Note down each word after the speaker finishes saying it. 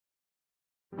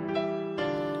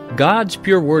God's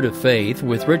Pure Word of Faith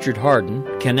with Richard Hardin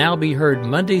can now be heard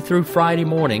Monday through Friday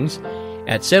mornings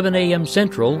at 7 a.m.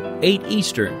 Central, 8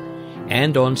 Eastern,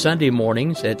 and on Sunday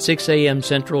mornings at 6 a.m.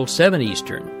 Central, 7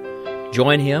 Eastern.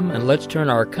 Join him and let's turn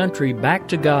our country back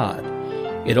to God.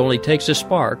 It only takes a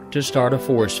spark to start a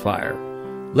forest fire.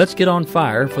 Let's get on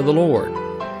fire for the Lord,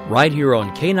 right here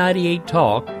on K98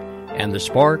 Talk and the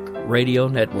Spark Radio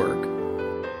Network.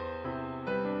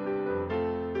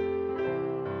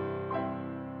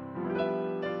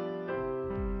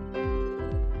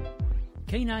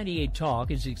 K98 Talk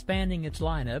is expanding its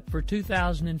lineup for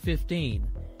 2015.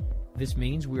 This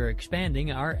means we're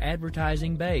expanding our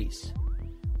advertising base.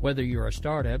 Whether you're a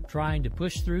startup trying to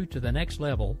push through to the next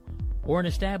level or an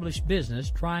established business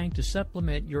trying to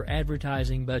supplement your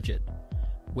advertising budget,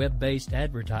 web-based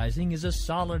advertising is a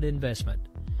solid investment.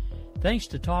 Thanks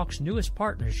to Talk's newest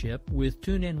partnership with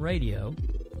TuneIn Radio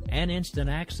and instant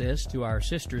access to our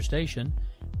sister station,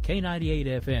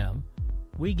 K98 FM,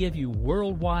 we give you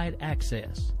worldwide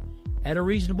access at a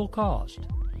reasonable cost.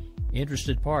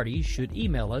 Interested parties should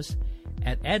email us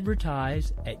at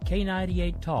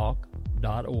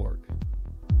advertise@k98talk.org.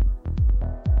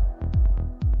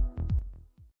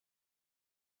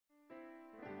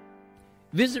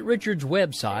 Visit Richard's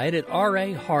website at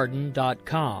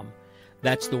rahardin.com.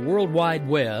 That's the World Wide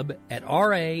Web at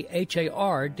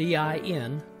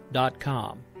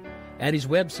rahardin.com. At his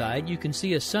website, you can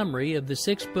see a summary of the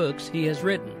 6 books he has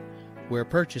written, where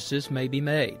purchases may be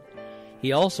made.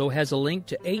 He also has a link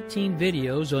to 18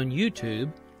 videos on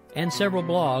YouTube and several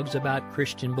blogs about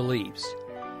Christian beliefs.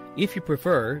 If you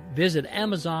prefer, visit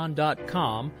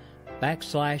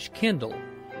amazon.com/Kindle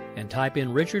and type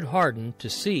in Richard Hardin to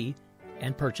see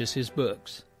and purchase his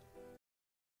books.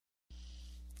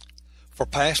 For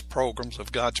past programs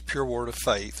of God's Pure Word of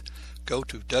Faith, go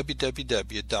to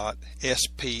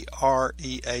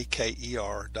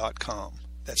www.spreaker.com.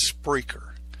 That's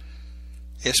Spreaker,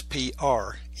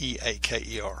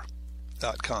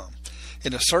 Spreaker.com.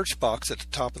 In the search box at the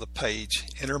top of the page,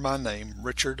 enter my name,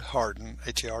 Richard Hardin,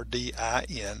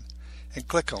 Hardin, and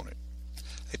click on it.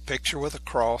 A picture with a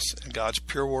cross and God's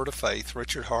Pure Word of Faith,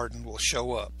 Richard Hardin, will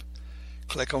show up.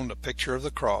 Click on the picture of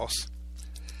the cross.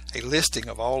 A listing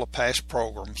of all the past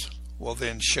programs will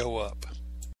then show up.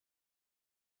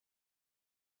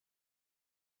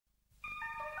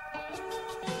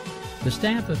 The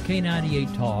staff of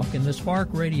K98 Talk and the Spark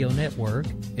Radio Network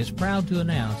is proud to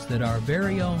announce that our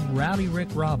very own Rowdy Rick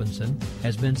Robinson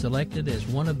has been selected as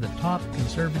one of the top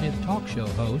conservative talk show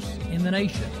hosts in the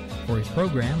nation for his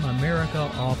program America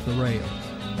Off the Rail.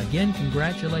 Again,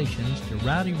 congratulations to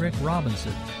Rowdy Rick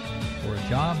Robinson for a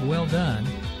job well done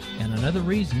and another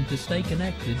reason to stay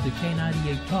connected to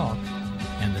K98 Talk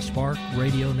and the Spark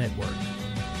Radio Network.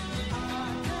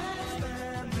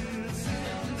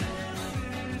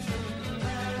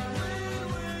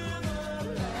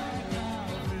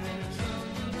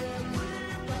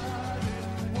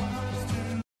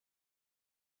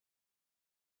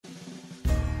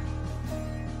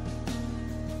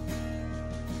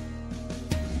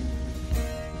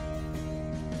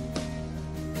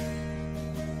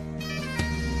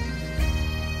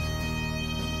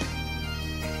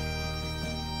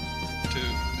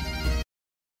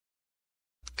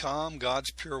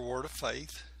 God's Pure Word of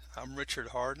Faith. I'm Richard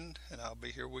Hardin, and I'll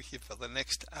be here with you for the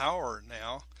next hour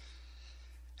now.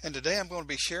 And today I'm going to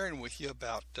be sharing with you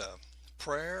about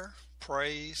prayer,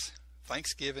 praise,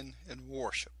 thanksgiving, and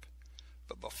worship.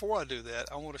 But before I do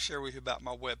that, I want to share with you about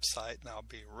my website, and I'll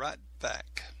be right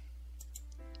back.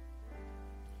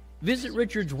 Visit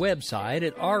Richard's website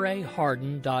at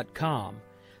rahardin.com.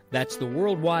 That's the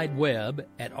World Wide Web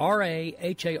at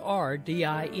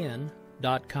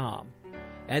rahardin.com.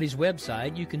 At his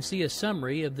website, you can see a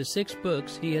summary of the 6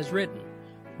 books he has written,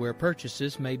 where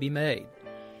purchases may be made.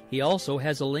 He also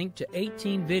has a link to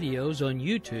 18 videos on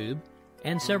YouTube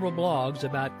and several blogs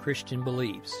about Christian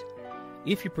beliefs.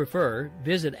 If you prefer,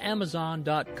 visit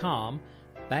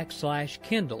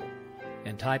amazon.com/Kindle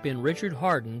and type in Richard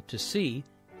Hardin to see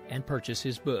and purchase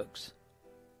his books.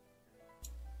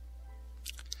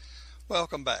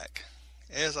 Welcome back.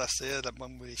 As I said, I'm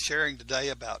going to be sharing today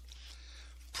about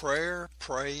prayer,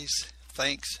 praise,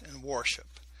 thanks, and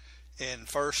worship. And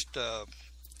first,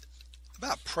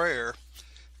 about prayer.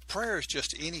 Prayer is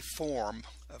just any form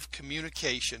of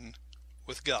communication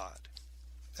with God.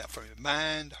 Now, from your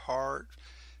mind, heart,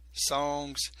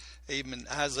 songs, even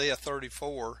Isaiah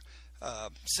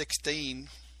 34:16,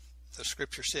 the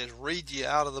scripture says, "Read ye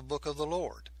out of the book of the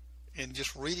Lord." And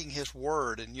just reading His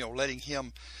Word and letting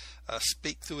Him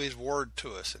speak through His Word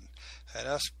to us, and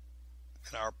us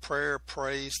in our prayer,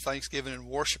 praise, thanksgiving, and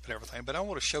worship and everything. But I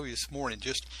want to show you this morning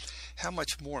just how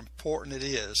much more important it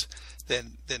is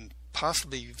than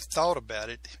possibly you've thought about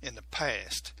it in the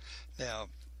past. Now,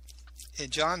 in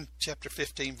John chapter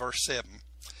 15, verse 7,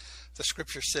 the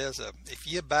scripture says, if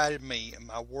ye abide in me and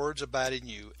my words abide in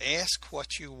you, ask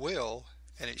what you will,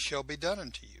 and it shall be done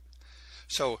unto you.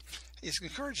 So it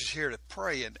encourages here to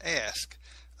pray and ask.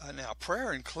 Now,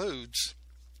 prayer includes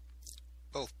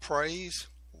both praise,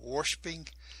 worshiping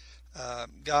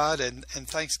God, and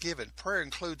thanksgiving. Prayer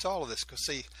includes all of this, because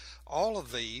see, all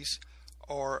of these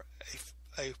are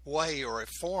a way or a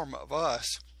form of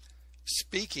us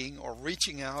speaking or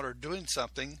reaching out or doing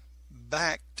something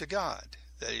back to God.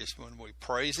 That is, when we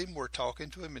praise Him, we're talking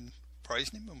to Him and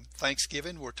praising Him. In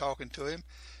thanksgiving, we're talking to Him.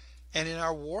 And in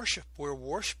our worship, we're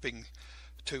worshiping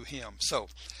to Him. So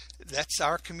that's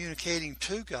our communicating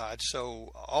to God.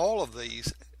 So all of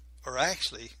these are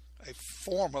actually a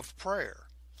form of prayer.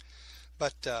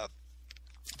 But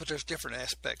there's different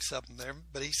aspects of them there.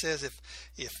 But he says,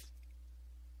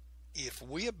 if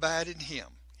we abide in Him,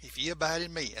 if ye abide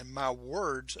in me, and my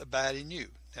words abide in you.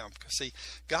 Now, see,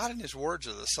 God and His words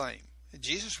are the same.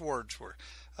 Jesus' words were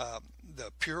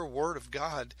the pure word of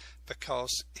God,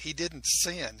 because He didn't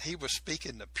sin. He was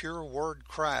speaking the pure word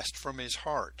Christ from His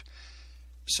heart.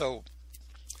 So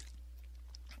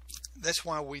that's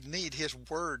why we need His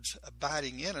words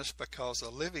abiding in us, because the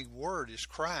living word is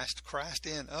Christ, Christ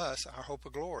in us, our hope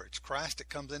of glory. It's Christ that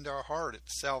comes into our heart at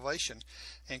salvation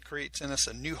and creates in us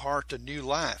a new heart, a new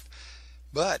life.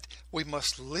 But we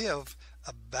must live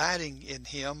abiding in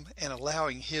Him and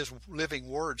allowing His living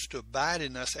words to abide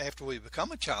in us after we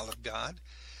become a child of God,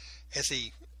 as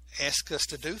He asks us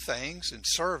to do things in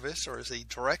service, or as He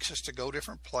directs us to go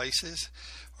different places,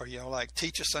 or like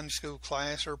teach a Sunday school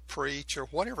class or preach, or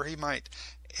whatever He might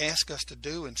ask us to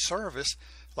do in service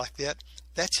like that.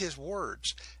 That's His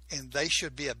words, and they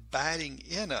should be abiding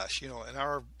in us, in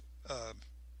our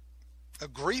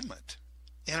agreement,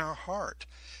 in our heart.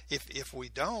 If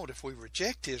we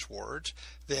reject His words,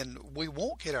 then we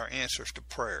won't get our answers to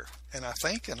prayer. And I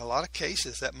think in a lot of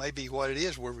cases that may be what it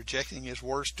is. We're rejecting His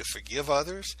words to forgive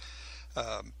others,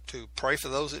 to pray for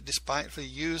those that despitefully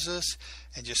use us,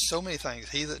 and just so many things.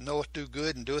 He that knoweth do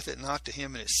good and doeth it not, to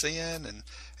him it is sin, and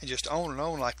just on and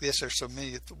on like this. There's so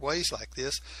many ways like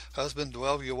this. Husbands,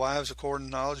 dwell with your wives according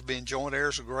to knowledge, being joint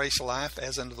heirs of grace life,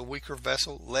 as unto the weaker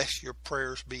vessel, lest your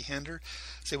prayers be hindered.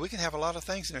 See, we can have a lot of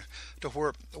things in there to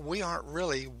where we aren't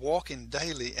really walking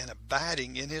daily and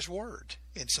abiding in His word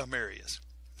in some areas.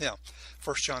 Now,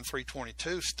 1 John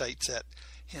 3:22 states that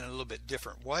in a little bit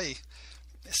different way.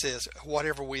 It says,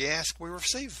 whatever we ask, we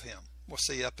receive of Him. We'll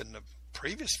see up in the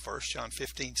previous verse, John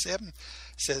 15:7,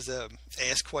 says,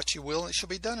 ask what you will, and it shall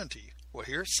be done unto you. Well,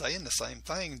 here it's saying the same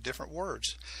thing, different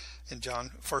words. In 1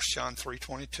 John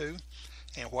 3:22,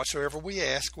 and whatsoever we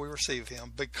ask, we receive of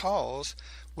Him, because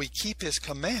we keep His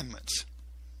commandments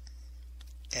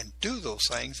and do those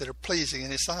things that are pleasing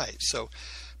in His sight. So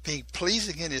being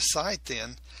pleasing in His sight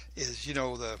then is,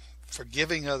 the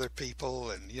forgiving other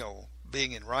people, and,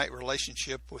 being in right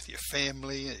relationship with your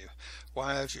family, and your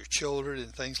wives, your children,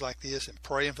 and things like this, and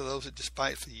praying for those that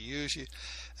despitefully use you,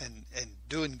 and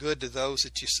doing good to those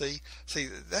that you see. See,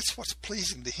 that's what's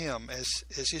pleasing to Him as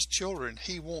His children.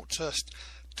 He wants us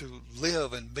to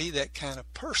live and be that kind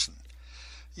of person,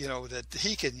 that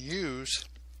He can use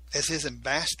as His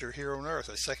ambassador here on earth.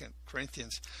 As 2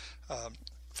 Corinthians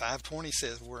 5:20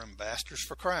 says, we're ambassadors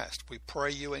for Christ. We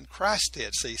pray you in Christ's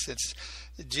stead. See, since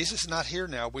Jesus is not here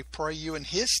now, we pray you in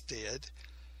His stead,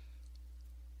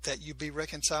 that you be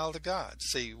reconciled to God.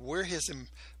 See, we're His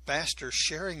ambassadors,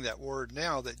 sharing that word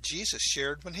now that Jesus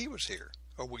shared when He was here.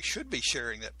 Or we should be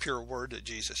sharing that pure word that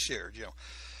Jesus shared,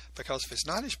 because if it's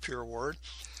not His pure word,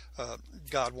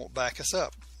 God won't back us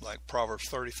up. Like Proverbs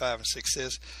 35:6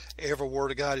 says, every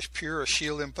word of God is pure, a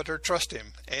shield them put their trust in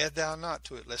Him. Add thou not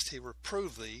to it, lest He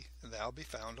reprove thee, and thou be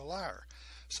found a liar.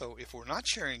 So if we're not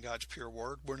sharing God's pure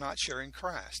word, we're not sharing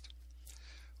Christ.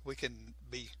 We can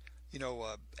be,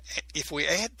 if we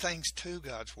add things to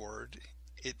God's word,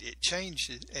 it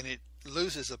changes and it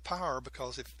loses the power,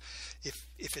 because if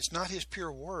it's not His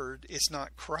pure word, it's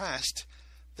not Christ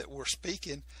that we're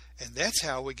speaking, and that's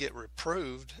how we get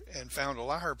reproved and found a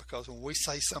liar. Because when we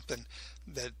say something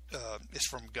that is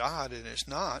from God and it's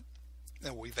not,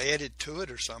 and we've added to it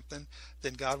or something,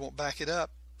 then God won't back it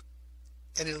up,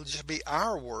 and it'll just be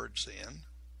our words then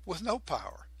with no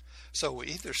power. So we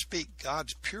either speak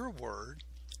God's pure word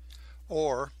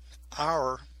or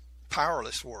our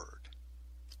powerless word,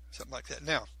 something like that.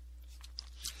 Now,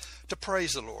 to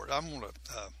praise the Lord, I'm going to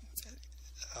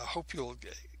I hope you'll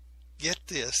get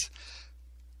this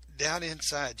down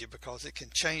inside you, because it can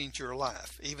change your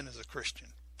life, even as a Christian.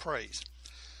 Praise.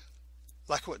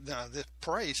 like what now the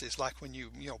praise is like when you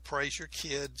praise your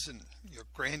kids and your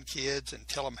grandkids and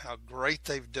tell them how great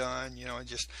they've done, and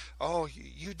just, oh,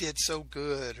 you did so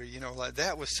good, or like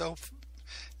that was so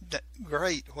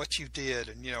great what you did,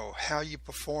 and how you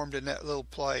performed in that little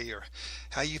play, or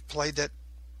how you played that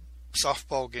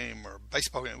softball game or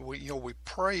baseball game. We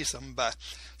praise them by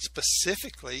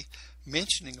specifically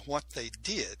mentioning what they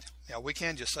did. Now we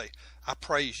can just say, I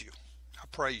praise you, I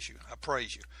praise you, I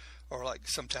praise you. Or like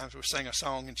sometimes we sing a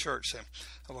song in church saying,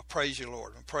 oh, I praise you,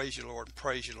 Lord, I praise you, Lord, I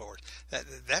praise you, Lord.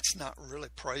 That's not really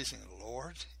praising the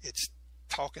Lord. It's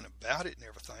talking about it and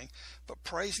everything. But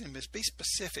praising him is be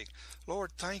specific.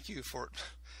 Lord, thank you for,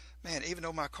 man, even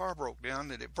though my car broke down,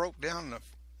 that it broke down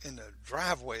in the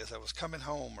driveway as I was coming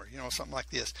home, or, something like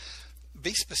this.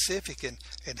 Be specific in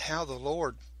how the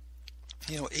Lord,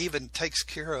 even takes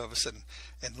care of us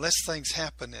and lets things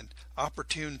happen in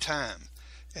opportune time.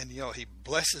 And, he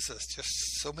blesses us just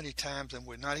so many times, and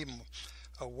we're not even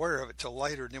aware of it till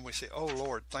later. And then we say, oh,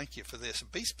 Lord, thank you for this.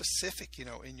 And be specific,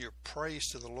 in your praise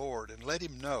to the Lord, and let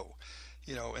him know,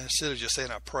 instead of just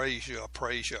saying, I praise you, I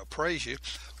praise you, I praise you.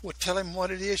 Well, tell him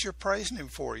what it is you're praising him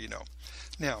for,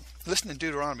 Now, listen to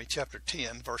Deuteronomy chapter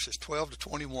 10, verses 12 to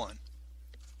 21.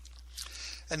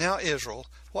 And now, Israel,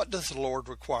 what does the Lord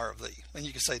require of thee? And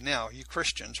you can say, now, you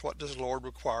Christians, what does the Lord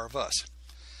require of us?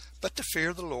 But to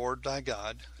fear the Lord thy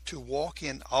God, to walk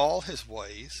in all his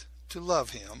ways, to love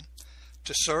him,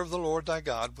 to serve the Lord thy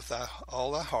God with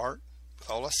all thy heart, with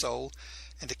all thy soul,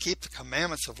 and to keep the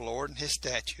commandments of the Lord and his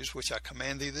statutes, which I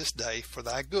command thee this day for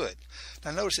thy good.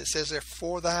 Now notice it says there,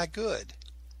 for thy good.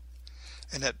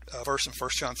 And that verse in 1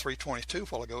 John 3:22, a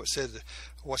while ago, it said,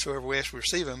 whatsoever we ask we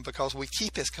receive him, because we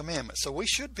keep his commandments. So we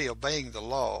should be obeying the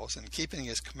laws and keeping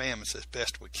his commandments as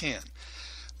best we can.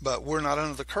 But we're not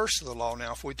under the curse of the law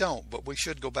now if we don't. But we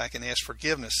should go back and ask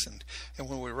forgiveness. And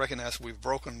when we recognize we've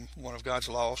broken one of God's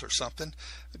laws or something,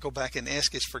 go back and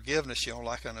ask his forgiveness,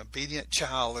 like an obedient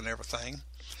child and everything.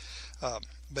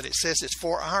 But it says it's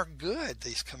for our good,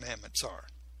 these commandments are.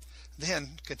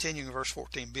 Then, continuing in verse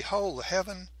 14, behold, the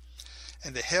heaven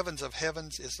and the heavens of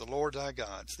heavens is the Lord thy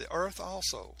God's, the earth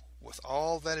also, with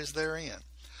all that is therein.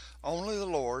 Only the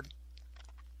Lord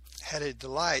had a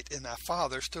delight in thy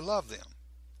fathers to love them,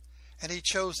 and he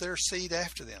chose their seed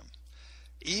after them,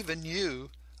 even you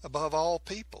above all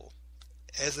people,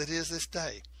 as it is this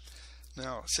day.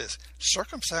 Now it says,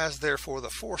 circumcise therefore the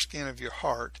foreskin of your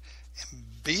heart,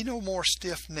 and be no more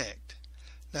stiff-necked.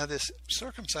 Now this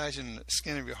circumcision the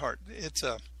skin of your heart, it's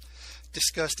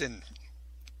discussed in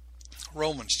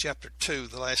Romans chapter 2,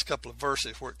 the last couple of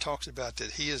verses, where it talks about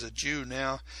that he is a Jew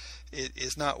now. It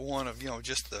is not one of,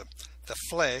 just the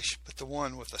flesh, but the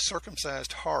one with a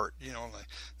circumcised heart.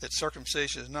 That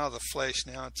circumcision is not of the flesh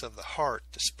now, it's of the heart,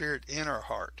 the spirit in our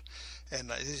heart.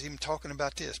 And he's even talking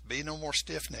about this, be no more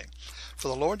stiff-necked. For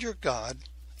the Lord your God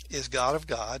is God of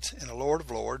gods and a Lord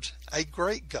of lords, a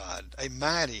great God, a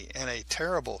mighty and a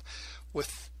terrible,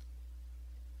 with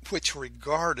which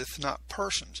regardeth not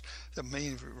persons. That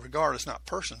means regardeth not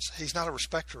persons. He's not a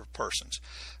respecter of persons.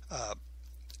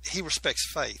 He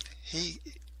respects faith. He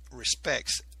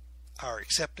respects our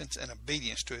acceptance and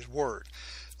obedience to his word.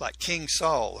 Like King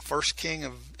Saul, the first king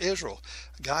of Israel,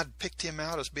 God picked him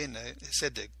out as being,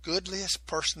 the goodliest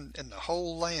person in the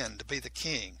whole land to be the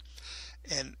king.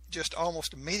 And just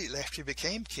almost immediately after he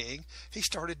became king, he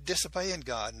started disobeying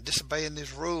God and disobeying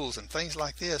his rules and things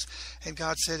like this. And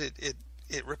God said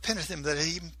it repented him that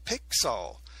he even picked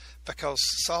Saul, because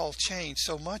Saul changed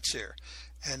so much there.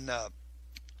 And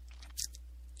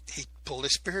he pulled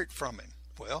his spirit from him.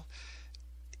 Well,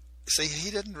 see,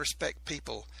 he didn't respect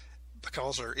people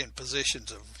because they're in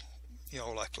positions of,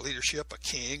 like leadership, a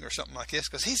king or something like this,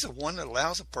 because he's the one that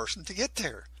allows a person to get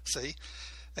there. See,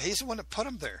 he's the one that put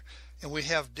them there. And we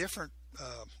have different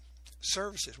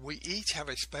services. We each have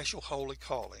a special holy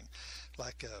calling.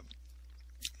 Like,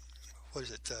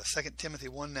 2 Timothy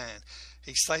 1:9.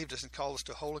 He saved us and called us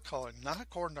to a holy calling, not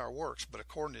according to our works, but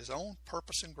according to his own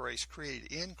purpose and grace,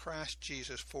 created in Christ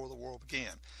Jesus before the world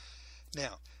began.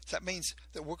 Now, that means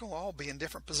that we're going to all be in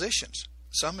different positions.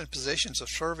 Some in positions of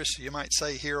service, you might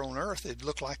say, here on earth, they'd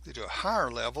look like they're to a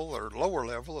higher level or lower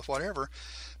level or whatever.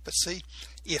 But see,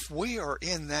 if we are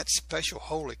in that special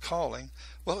holy calling,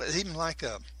 well, even like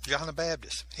John the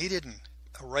Baptist, he didn't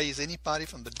raise anybody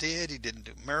from the dead. He didn't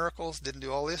do miracles, didn't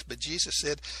do all this. But Jesus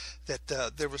said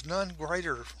that there was none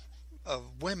greater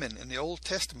of women in the Old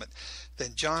Testament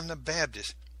than John the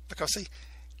Baptist. Because, see,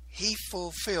 he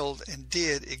fulfilled and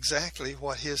did exactly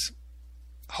what his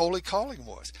holy calling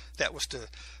was. That was to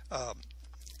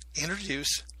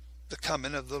introduce the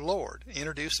coming of the Lord,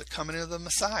 introduce the coming of the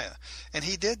Messiah. And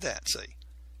he did that, see.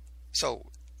 So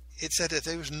it said that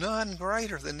there was none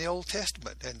greater than the Old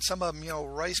Testament. And some of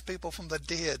them, raised people from the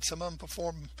dead. Some of them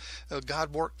performed,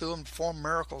 God worked through them, performed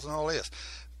miracles and all this.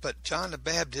 But John the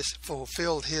Baptist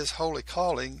fulfilled his holy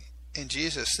calling, and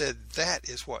Jesus said that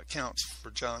is what counts for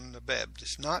John the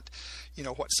Baptist, not,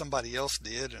 what somebody else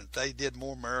did, and they did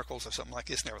more miracles or something like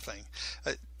this and everything.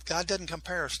 God doesn't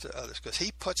compare us to others, because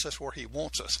he puts us where he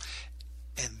wants us,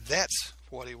 and that's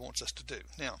what he wants us to do.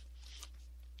 Now,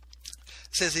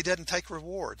 it says he doesn't take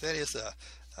reward. That is,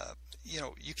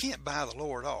 you can't buy the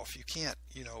Lord off. You can't,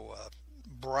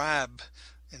 bribe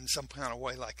in some kind of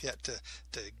way like that to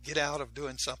get out of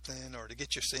doing something or to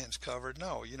get your sins covered.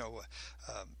 No,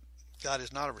 God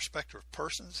is not a respecter of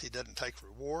persons. He doesn't take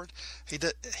reward. He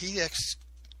does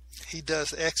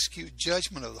execute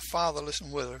judgment of the fatherless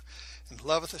and widow, and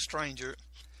loveth a stranger,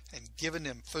 and giving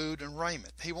them food and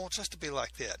raiment. He wants us to be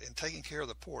like that, and taking care of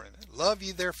the poor. And love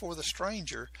ye therefore the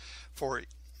stranger, for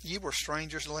ye were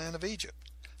strangers in the land of Egypt.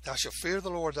 Thou shalt fear the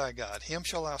Lord thy God. Him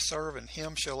shall thou serve, and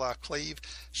him shall thou cleave.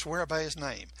 Swear by his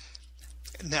name.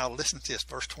 Now listen to this,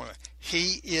 verse 20.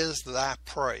 He is thy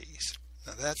praise.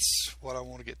 Now that's what I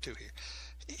want to get to here.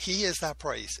 He is thy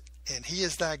praise, and he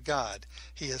is thy God.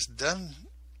 He has done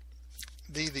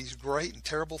thee these great and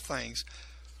terrible things,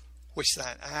 which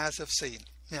thine eyes have seen.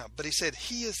 Now, but he said,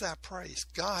 he is thy praise.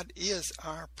 God is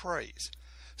our praise.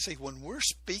 See, when we're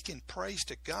speaking praise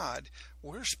to God,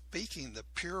 we're speaking the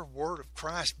pure word of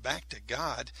Christ back to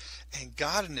God, and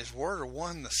God and his word are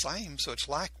one and the same, so it's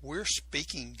like we're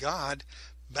speaking God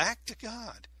back to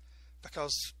God.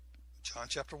 Because John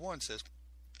chapter 1 says,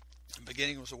 in the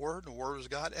beginning was the Word, and the Word was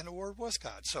God, and the Word was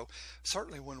God. So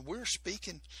certainly when we're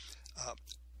speaking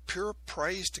pure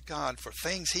praise to God for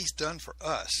things he's done for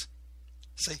us,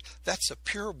 see, that's a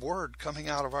pure word coming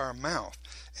out of our mouth,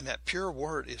 and that pure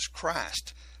word is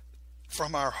Christ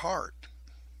from our heart.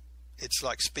 It's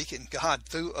like speaking God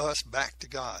through us back to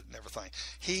God and everything.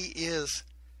 He is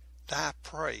thy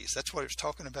praise. That's what it's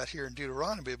talking about here in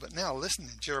Deuteronomy. But now listen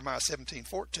in Jeremiah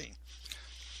 17:14. It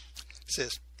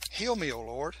says, heal me, O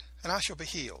Lord, and I shall be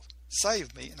healed.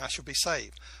 Save me, and I shall be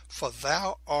saved. For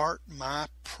thou art my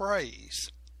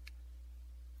praise.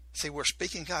 See, we're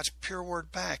speaking God's pure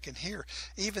word back. And here,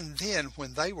 even then,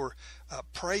 when they were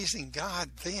praising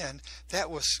God then, that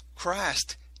was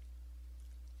Christ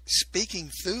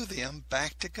speaking through them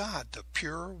back to God, the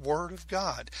pure word of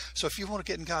God. So if you want to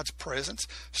get in God's presence,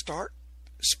 start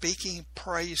speaking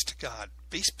praise to God.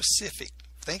 Be specific.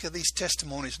 Think of these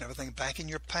testimonies and everything back in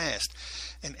your past,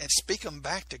 and speak them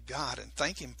back to God and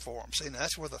thank him for them. See, now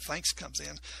that's where the thanks comes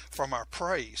in from our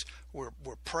praise. We're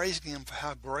praising him for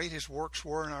how great his works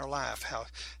were in our life,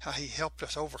 how he helped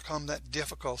us overcome that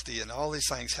difficulty and all these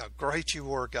things, how great you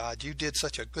were, God. You did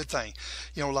such a good thing.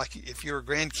 Like if your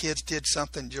grandkids did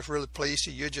something just really pleased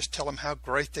you just tell them how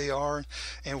great they are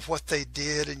and what they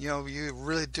did, and you're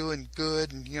really doing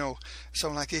good, and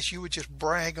something like this. You would just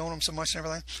brag on them so much and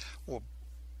everything. Well,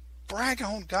 brag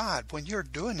on God. When you're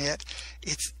doing it,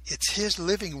 it's his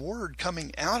living word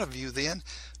coming out of you then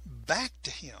back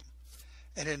to him.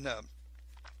 And in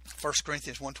 1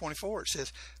 Corinthians 1:24 it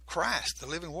says, Christ, the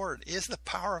living word, is the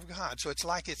power of God. So it's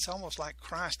almost like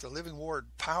Christ, the living word,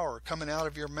 power coming out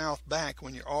of your mouth back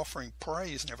when you're offering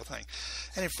praise and everything.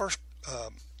 And in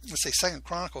 2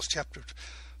 Chronicles chapter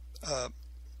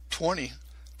 20,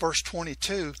 verse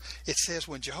 22, it says,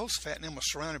 when Jehoshaphat and them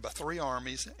was surrounded by 3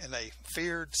 armies, and they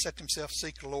feared, set themselves to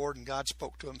seek the Lord, and God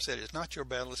spoke to them and said, it's not your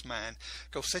battle, it's mine.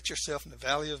 Go set yourself in the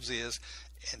valley of Ziz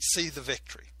and see the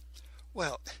victory.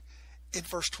 Well, in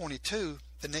verse 22,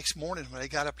 the next morning when they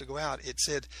got up to go out, it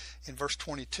said in verse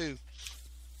 22,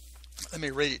 let me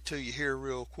read it to you here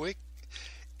real quick.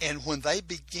 And when they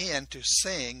began to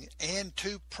sing and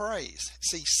to praise,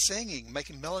 see, singing,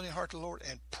 making melody in the heart of the Lord,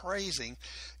 and praising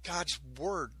God's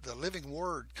word, the living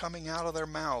word coming out of their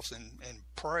mouths, and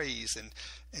praise and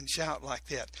shout like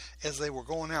that. As they were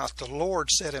going out, the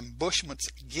Lord set ambushments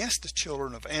against the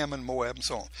children of Ammon, Moab, and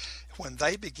so on. When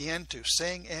they began to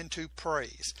sing and to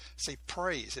praise, see,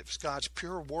 praise, it was God's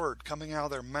pure word coming out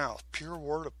of their mouth, pure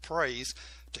word of praise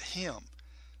to him.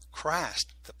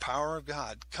 Christ, the power of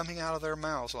God coming out of their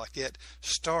mouths like that,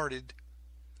 started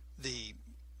the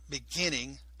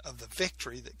beginning of the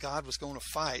victory that God was going to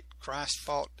fight. Christ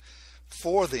fought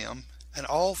for them, and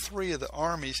all 3 of the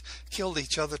armies killed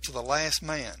each other to the last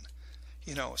man.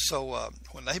 So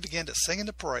when they began to sing and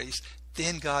to praise,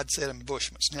 then God set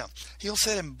ambushments. Now, he'll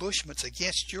set ambushments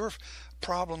against your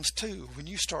problems too when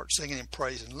you start singing and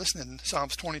praising. Listen to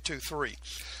Psalms 22:3.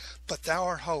 But thou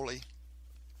art holy,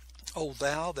 O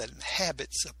thou that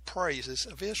inhabits the praises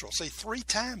of Israel. See, 3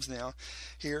 times now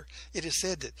here it is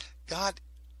said that God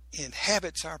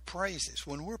inhabits our praises.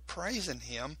 When we're praising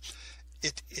him,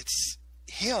 it's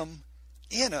him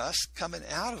in us, coming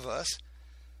out of us,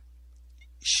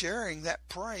 sharing that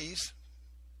praise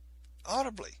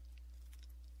audibly.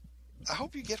 I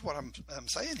hope you get what I'm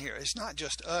saying here. It's not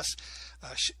just us,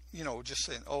 just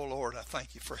saying, "Oh Lord, I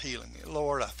thank you for healing me.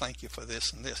 Lord, I thank you for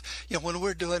this and this." When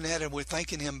we're doing that and we're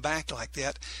thanking him back like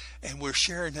that, and we're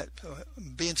sharing that,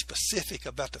 being specific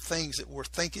about the things that we're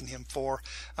thanking him for.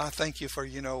 I thank you for,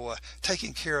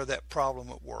 taking care of that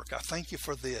problem at work. I thank you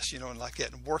for this, and like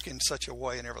that, and working in such a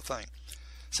way and everything.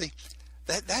 See,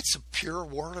 that's a pure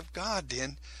word of God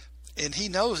then. And he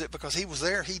knows it because he was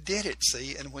there. He did it,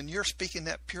 see. And when you're speaking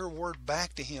that pure word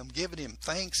back to him, giving him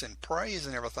thanks and praise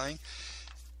and everything,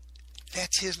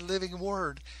 that's his living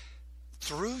word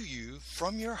through you,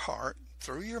 from your heart,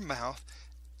 through your mouth,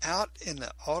 out in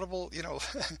the audible,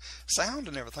 sound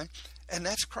and everything. And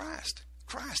that's Christ,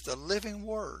 the living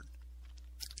word.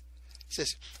 It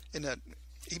says,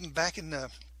 even back in the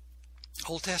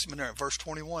Old Testament there, verse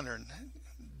 21 or in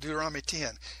Deuteronomy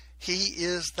 10, he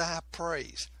is thy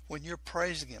praise. When you're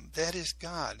praising him, that is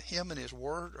God. Him and his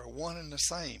word are one and the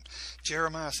same.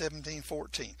 Jeremiah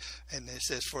 17:14. And it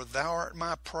says, for thou art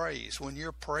my praise. When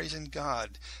you're praising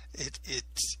God,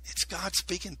 it's God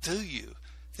speaking through you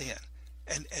then.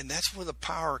 And that's where the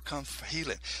power comes for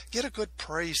healing. Get a good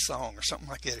praise song or something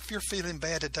like that. If you're feeling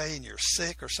bad today and you're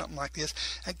sick or something like this,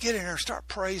 and get in there and start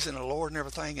praising the Lord and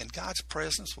everything, and God's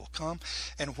presence will come.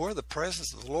 And where the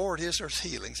presence of the Lord is, there's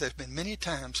healings. There's been many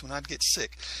times when I'd get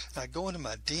sick, and I'd go into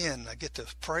my den, and I'd get the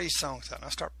praise songs out, and I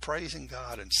start praising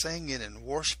God and singing and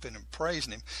worshiping and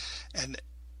praising him. And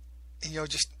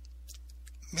just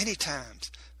many times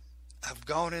I've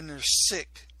gone in there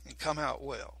sick and come out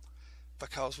well.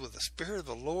 Because where the Spirit of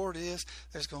the Lord is,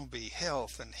 there's going to be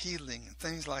health and healing and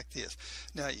things like this.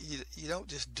 Now, you don't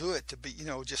just do it to be,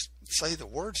 just say the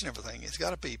words and everything. It's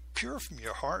got to be pure from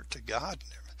your heart to God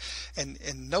and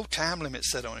no time limit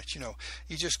set on it.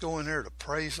 You just go in there to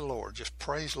praise the Lord. Just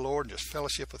praise the Lord and just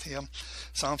fellowship with him.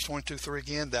 Psalms 22:3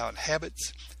 again, thou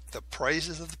inhabits the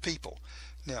praises of the people.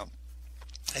 Now,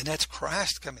 and that's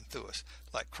Christ coming through us.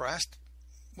 Like Christ,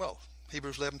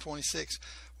 Hebrews 11:26,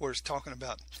 where it's talking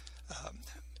about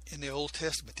in the Old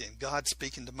Testament then, God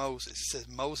speaking to Moses. It says,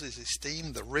 Moses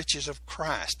esteemed the riches of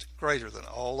Christ greater than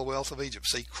all the wealth of Egypt.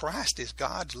 See, Christ is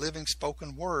God's living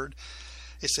spoken word.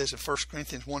 It says in 1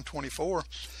 Corinthians 1:24,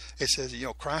 it says,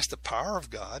 Christ the power of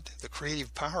God, the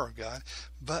creative power of God,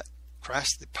 but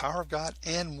Christ the power of God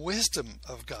and wisdom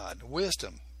of God.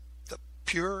 Wisdom, the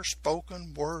pure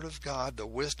spoken word of God, the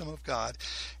wisdom of God,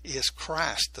 is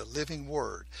Christ, the living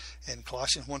word. And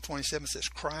Colossians 1:27 says,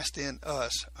 Christ in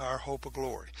us, our hope of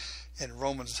glory. And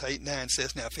Romans 8:9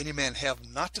 says, now if any man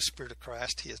have not the Spirit of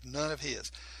Christ, he is none of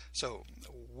his. So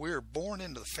we're born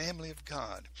into the family of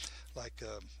God. Like,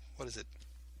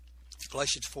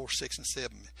 Galatians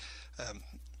 4:6-7.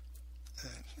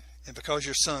 And because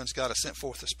your sons, God has sent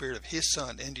forth the Spirit of his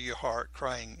Son into your heart,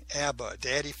 crying, Abba,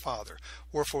 Daddy, Father.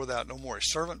 Wherefore thou art no more a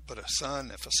servant, but a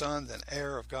son. If a son, then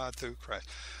heir of God through Christ.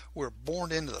 We're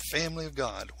born into the family of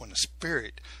God when the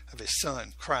Spirit of his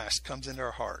Son, Christ, comes into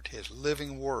our heart, his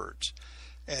living words.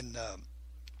 And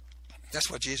that's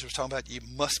what Jesus was talking about. You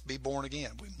must be born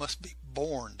again. We must be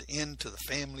born into the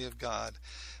family of God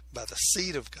by the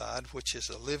seed of God, which is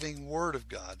the living word of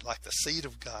God. Like the seed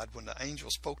of God, when the angel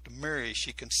spoke to Mary,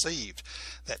 she conceived.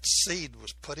 That seed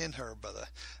was put in her by the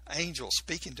angel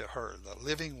speaking to her, the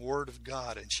living word of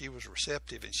God, and she was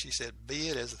receptive, and she said, be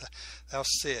it as thou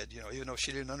said. Even though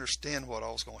she didn't understand what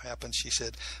all was going to happen, she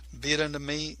said, be it unto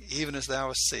me even as thou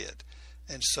hast said.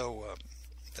 And so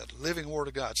that living word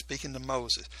of God speaking to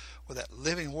Moses, with that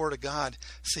living word of God,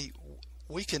 see,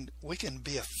 we can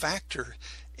be a factor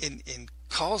in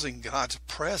causing God's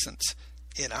presence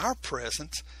in our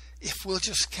presence if we'll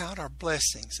just count our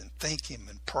blessings and thank him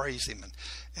and praise him.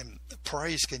 And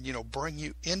praise can, bring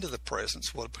you into the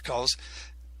presence. Well, because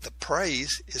the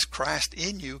praise is Christ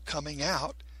in you coming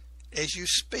out as you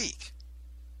speak.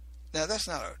 Now, that's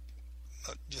not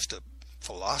just a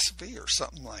philosophy or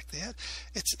something like that.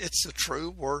 It's the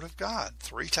true word of God.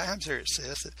 3 times there it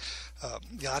says that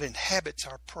God inhabits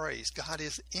our praise. God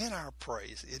is in our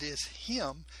praise. It is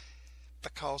him,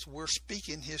 because we're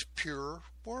speaking his pure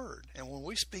word. And when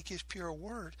we speak his pure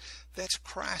word, that's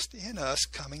Christ in us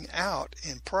coming out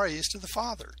in praise to the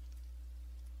Father.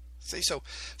 See, so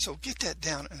get that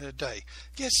down in a day.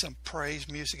 Get some praise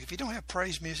music. If you don't have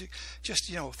praise music, just,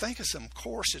 think of some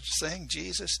choruses to sing.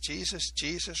 Jesus, Jesus,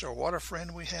 Jesus, or what a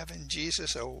friend we have in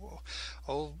Jesus. Oh,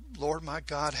 Lord my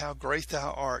God, how great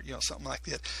thou art. Something like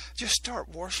that. Just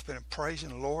start worshiping and praising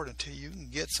the Lord until you can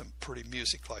get some pretty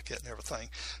music like that and everything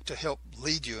to help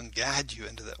lead you and guide you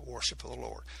into that worship of the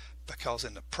Lord. Because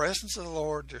in the presence of the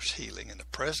Lord, there's healing. In the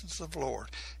presence of the Lord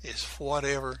is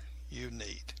whatever you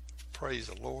need. Praise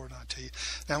the Lord, I tell you.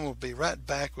 Now we'll be right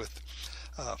back with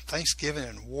Thanksgiving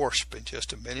and worship in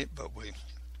just a minute, but we'll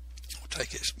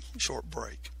take a short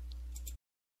break.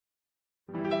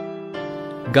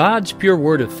 God's Pure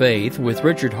Word of Faith with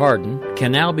Richard Hardin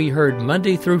can now be heard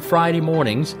Monday through Friday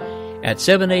mornings at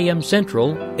 7 a.m.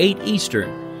 Central, 8 Eastern,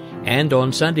 and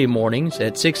on Sunday mornings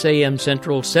at 6 a.m.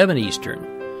 Central, 7 Eastern.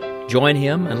 Join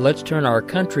him and let's turn our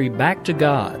country back to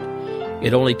God.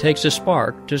 It only takes a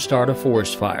spark to start a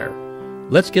forest fire.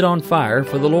 Let's get on fire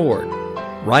for the Lord,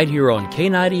 right here on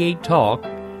K98 Talk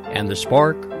and the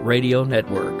Spark Radio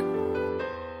Network.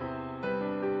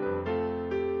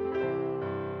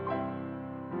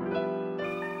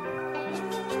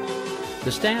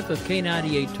 The staff of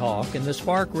K98 Talk and the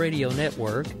Spark Radio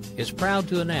Network is proud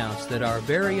to announce that our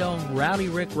very own Rowdy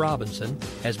Rick Robinson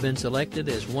has been selected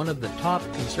as one of the top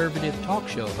conservative talk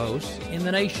show hosts in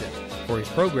the nation for his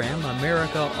program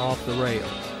America Off the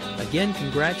Rails. Again,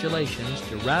 congratulations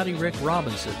to Rowdy Rick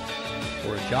Robinson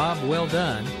for a job well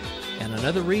done and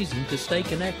another reason to stay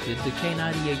connected to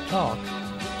K98 Talk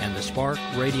and the Spark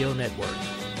Radio Network.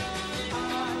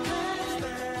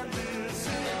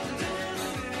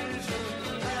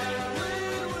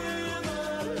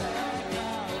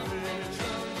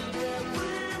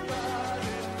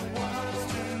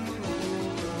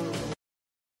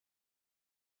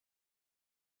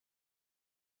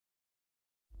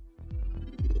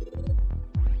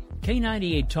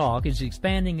 K98 Talk is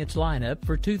expanding its lineup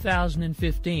for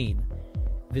 2015.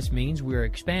 This means we're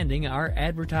expanding our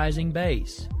advertising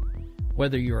base.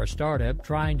 Whether you're a startup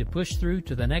trying to push through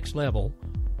to the next level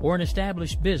or an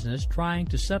established business trying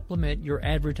to supplement your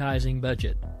advertising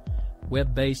budget,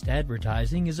 web-based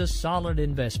advertising is a solid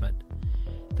investment.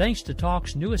 Thanks to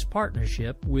Talk's newest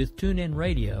partnership with TuneIn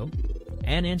Radio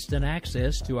and instant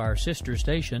access to our sister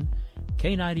station,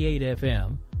 K98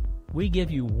 FM, we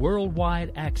give you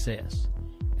worldwide access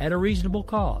at a reasonable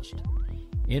cost.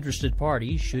 Interested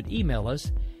parties should email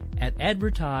us at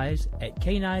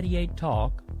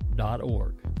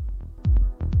advertise@k98talk.org.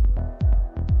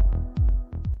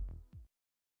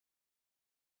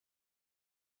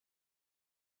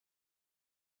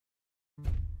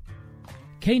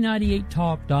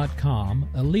 K98talk.com,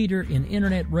 a leader in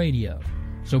internet radio.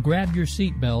 So grab your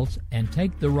seatbelts and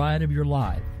take the ride of your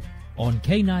life on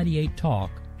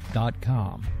K98talk.com.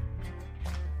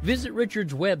 Visit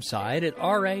Richard's website at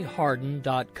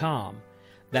rahardin.com.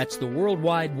 That's the World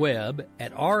Wide Web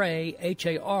at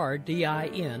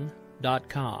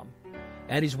rahardin.com.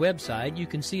 At his website, you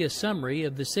can see a summary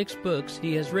of the 6 books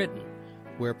he has written,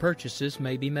 where purchases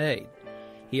may be made.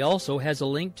 He also has a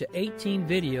link to 18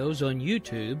 videos on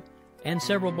YouTube and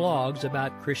several blogs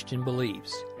about Christian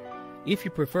beliefs. If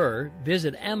you prefer,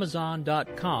 visit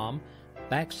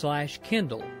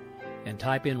amazon.com/Kindle and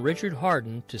type in Richard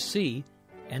Hardin to see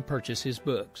and purchase his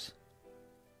books.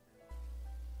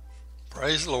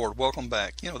 Praise the Lord. Welcome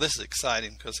back. This is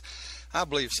exciting because I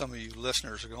believe some of you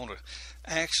listeners are going to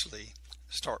actually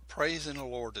start praising the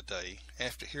Lord today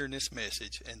after hearing this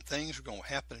message, and things are going to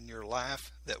happen in your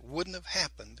life that wouldn't have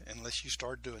happened unless you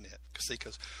start doing it. See,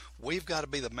 because we've got to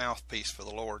be the mouthpiece for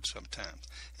the Lord sometimes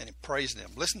and in praising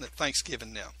Him. Listen to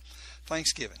Thanksgiving now.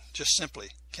 Thanksgiving, just simply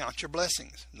count your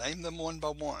blessings, name them one by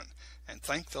one, and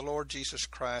thank the Lord Jesus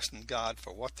Christ and God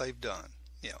for what they've done.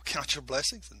 Count your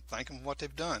blessings and thank them for what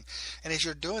they've done. And as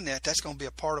you're doing that, that's going to be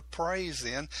a part of praise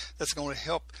then. That's going to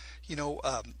help,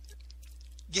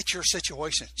 get your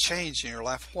situation changed in your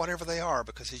life, whatever they are,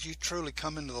 because as you truly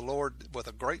come into the Lord with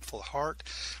a grateful heart,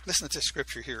 listen to this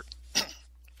scripture here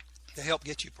to help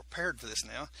get you prepared for this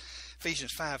now.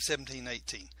 Ephesians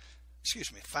 5:17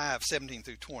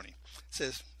 through 20. It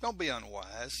says, don't be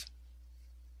unwise,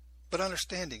 but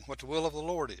understanding what the will of the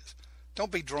Lord is. Don't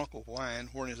be drunk with wine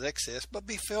wherein is excess, but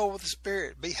be filled with the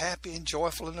Spirit. Be happy and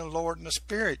joyful in the Lord and the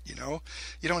Spirit, You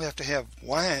don't have to have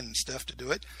wine and stuff to do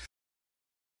it.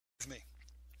 Me.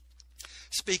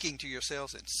 speaking to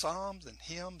yourselves in psalms and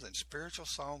hymns and spiritual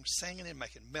songs, singing and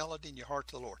making melody in your heart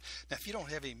to the Lord. Now, if you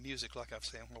don't have any music like I've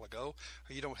said a while ago,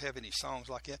 or you don't have any songs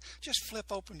like that, just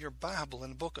flip open your Bible in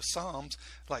the book of Psalms,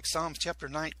 like Psalms chapter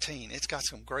 19. It's got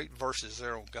some great verses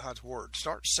there on God's Word.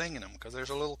 Start singing them, because there's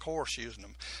a little chorus using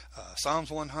them. Psalms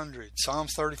 100,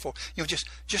 Psalms 34.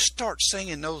 Just start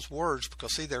singing those words,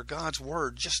 because see, they're God's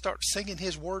Word. Just start singing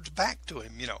His words back to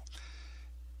Him.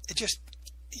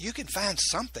 You can find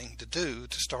something to do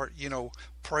to start,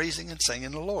 praising and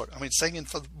singing the Lord. Singing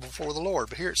before the Lord.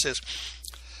 But here it says,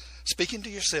 speaking to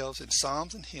yourselves in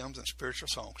psalms and hymns and spiritual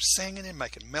songs, singing and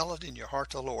making melody in your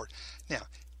heart to the Lord. Now,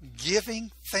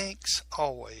 giving thanks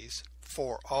always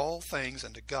for all things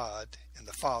unto God and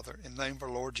the Father in the name of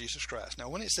our Lord Jesus Christ. Now,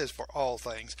 when it says for all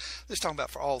things, it's talking about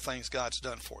for all things God's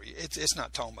done for you. It's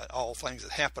not talking about all things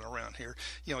that happen around here.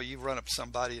 You run up to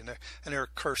somebody and they're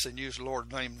cursing, use the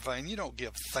Lord's name in vain. You don't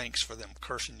give thanks for them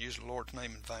cursing, using the Lord's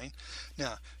name in vain.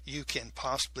 Now, you can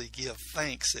possibly give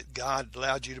thanks that God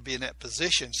allowed you to be in that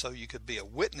position so you could be a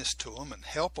witness to them and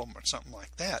help them or something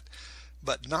like that,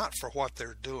 but not for what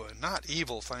they're doing, not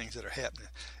evil things that are happening.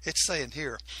 It's saying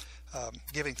here,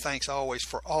 giving thanks always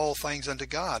for all things unto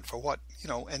God, for what,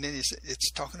 and then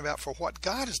it's talking about for what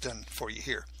God has done for you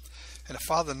here. And the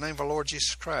Father, in the name of our Lord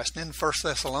Jesus Christ. And then 1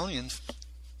 Thessalonians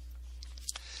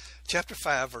chapter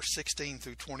 5, verse 16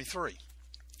 through 23.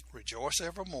 Rejoice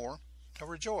evermore. Now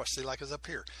rejoice, see, like it's up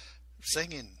here.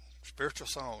 Singing spiritual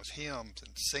songs, hymns,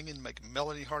 and singing, make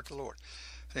melody heart to the Lord.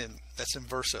 And that's in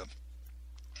verse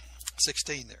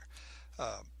 16 there.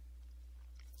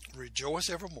 Rejoice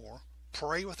evermore.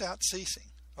 Pray without ceasing,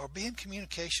 or be in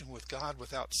communication with God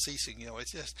without ceasing.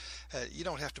 It's just, you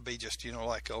don't have to be just,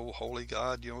 like, oh, holy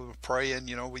God, praying,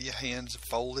 with your hands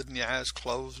folded and your eyes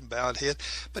closed and bowed head.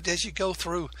 But as you go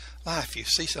through life, you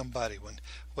see somebody.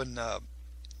 When I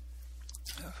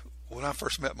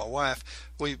first met my wife,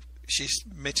 she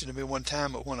mentioned to me one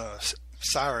time that when a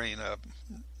siren,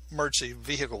 emergency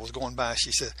vehicle was going by,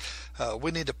 she said,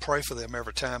 we need to pray for them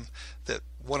every time that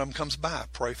one of them comes by.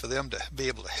 Pray for them to be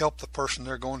able to help the person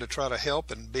they're going to try to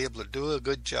help and be able to do a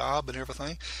good job and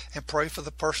everything, and pray for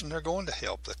the person they're going to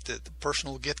help, that the person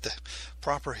will get the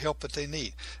proper help that they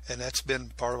need. And that's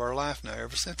been part of our life now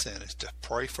ever since then, is to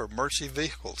pray for emergency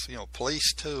vehicles,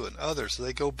 police too, and others.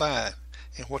 They go by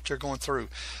and what they're going through.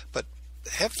 But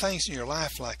have things in your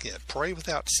life like that. Pray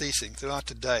without ceasing throughout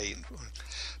the day.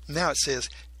 And now it says,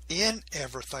 in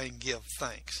everything give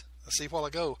thanks. See, a while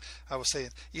ago I was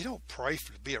saying, you don't pray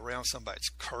to be around somebody that's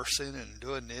cursing and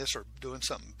doing this or doing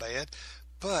something bad,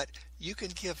 but you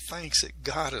can give thanks that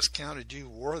God has counted you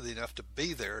worthy enough to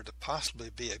be there, to possibly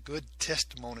be a good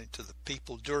testimony to the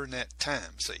people during that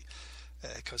time. See,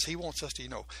 because He wants us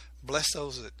to, bless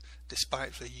those that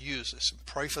despitefully use us, and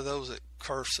pray for those that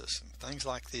curse us and things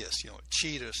like this,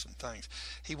 cheat us and things.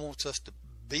 He wants us to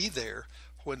be there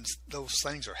when those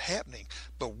things are happening,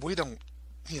 but we don't,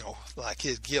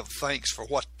 give thanks for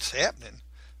what's happening,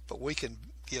 but we can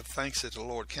give thanks that the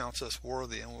Lord counts us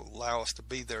worthy and will allow us to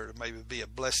be there to maybe be a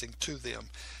blessing to them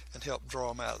and help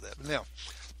draw them out of that. Now,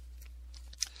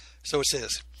 so it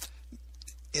says,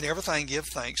 in everything give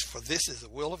thanks, for this is the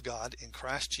will of God in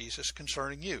Christ Jesus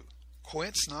concerning you.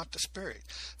 Quench not the Spirit.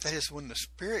 That is, when the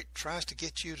Spirit tries to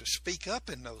get you to speak up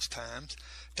in those times,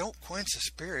 don't quench the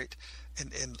Spirit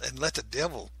and let the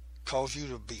devil cause you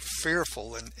to be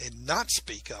fearful and not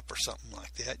speak up or something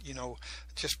like that.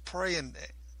 Just pray and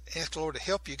ask the Lord to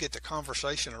help you get the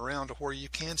conversation around to where you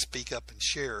can speak up and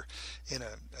share in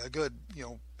a good,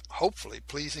 hopefully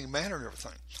pleasing manner and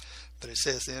everything. But it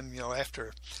says then,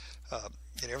 after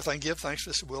in everything give thanks, for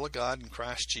this is the will of God in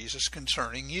Christ Jesus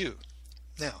concerning you.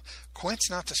 Now, quench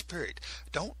not the Spirit.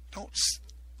 Don't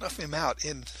snuff Him out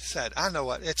inside. I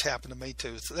know it's happened to me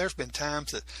too. So there's been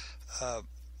times that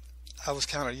I was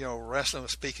kind of, wrestling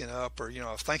with speaking up, or,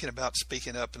 I was thinking about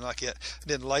speaking up and like that.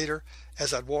 And then later,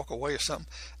 as I'd walk away or something,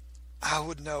 I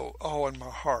would know, in my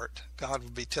heart, God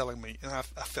would be telling me, and I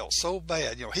felt so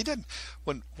bad. He didn't,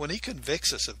 when He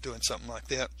convicts us of doing something like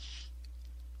that,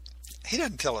 He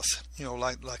doesn't tell us,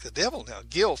 like the devil. Now,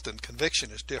 guilt and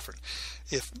conviction is different.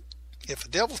 If the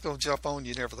devil's going to jump on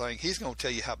you and everything, he's going to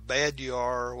tell you how bad you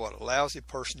are, what a lousy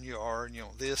person you are, and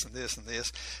this and this and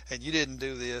this, and you didn't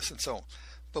do this and so on.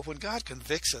 But when God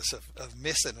convicts us of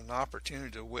missing an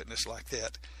opportunity to witness like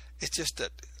that, it's just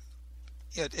that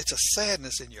it's a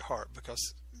sadness in your heart,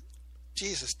 because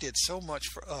Jesus did so much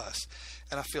for us,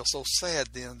 and I feel so sad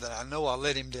then that I know I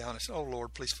let Him down. And say, oh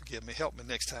Lord, please forgive me, help me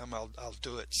next time, I'll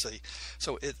do it. See,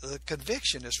 so the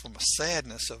conviction is from a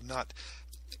sadness of not,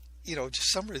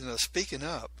 just some reason of speaking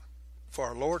up for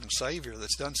our Lord and Savior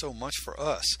that's done so much for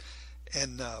us.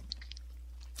 And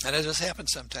And it just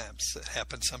happens sometimes. It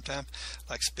happens sometimes,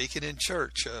 like speaking in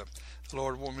church. The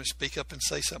Lord wanted me to speak up and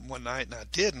say something one night, and I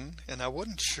didn't, and I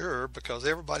wasn't sure because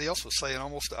everybody else was saying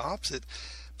almost the opposite.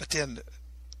 But then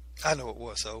I know it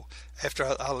was, though. After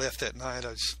I left that night,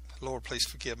 I just, Lord, please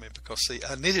forgive me, because, see,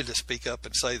 I needed to speak up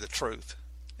and say the truth,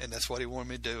 and that's what He wanted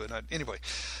me to do. And anyway,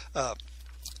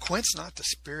 quench not the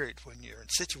spirit when you're in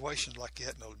situations like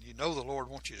that. You know the Lord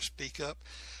wants you to speak up.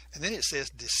 And then it says,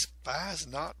 despise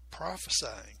not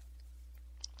prophesying.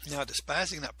 Now,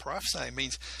 despising not prophesying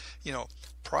means,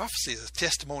 prophecy is a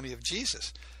testimony of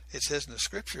Jesus. It says in the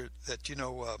scripture that,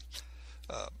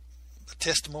 the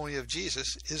testimony of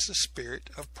Jesus is the spirit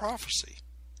of prophecy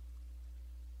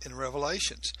in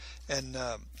Revelations. And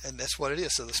that's what it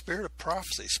is. So the spirit of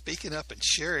prophecy, speaking up and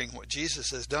sharing what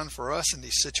Jesus has done for us in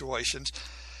these situations,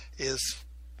 is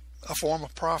a form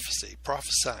of prophecy,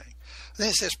 prophesying. Then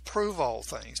it says, prove all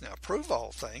things. Now, prove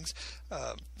all things,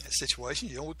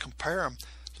 situations, we compare them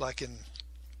like in,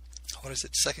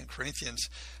 2 Corinthians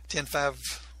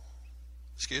 10:5,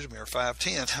 or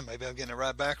 5:10, maybe I'm getting it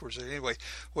right backwards. Anyway,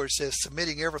 where it says,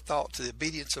 submitting every thought to the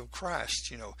obedience of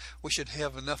Christ. We should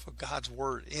have enough of God's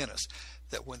Word in us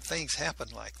that when things happen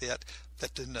like that,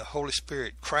 that then the Holy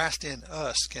Spirit, Christ in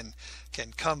us, can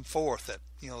come forth, that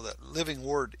that living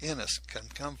Word in us can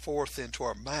come forth into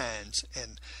our minds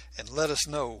and let us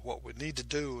know what we need to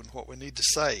do and what we need to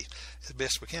say as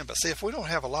best we can. But see, if we don't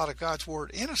have a lot of God's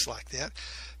Word in us like that,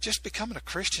 just becoming a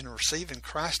Christian and receiving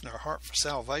Christ in our heart for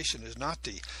salvation is not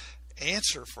the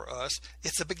answer for us.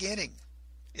 It's a beginning.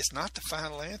 It's not the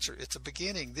final answer. It's a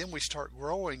beginning. Then we start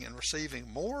growing and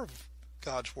receiving more of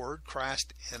God's Word,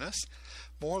 Christ in us,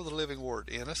 more of the living Word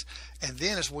in us. And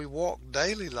then as we walk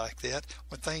daily like that,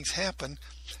 when things happen,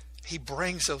 He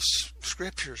brings those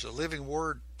scriptures, the living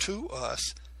Word, to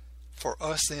us for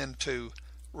us then to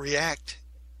react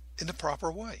in the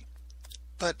proper way.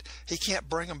 But He can't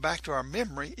bring them back to our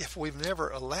memory if we've never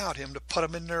allowed Him to put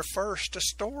them in there first to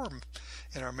store them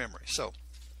in our memory. So,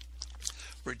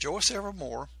 rejoice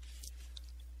evermore.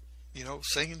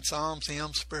 Singing psalms,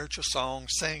 hymns, spiritual songs,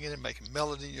 singing and making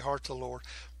melody in your heart to the Lord.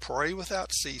 Pray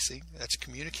without ceasing. That's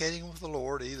communicating with the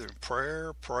Lord, either in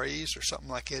prayer, praise, or something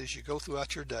like that as you go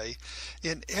throughout your day.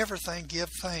 In everything, give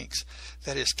thanks.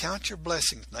 That is, count your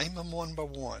blessings, name them one by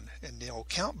one, and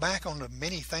count back on the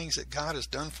many things that God has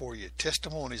done for you.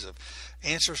 Testimonies of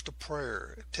answers to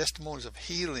prayer, testimonies of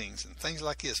healings, and things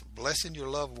like this. Blessing your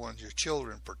loved ones, your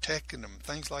children, protecting them,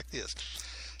 things like this.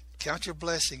 Count your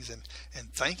blessings and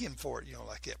thank Him for it,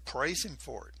 like that. Praise Him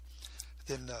for it.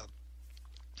 Then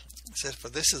it says, for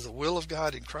this is the will of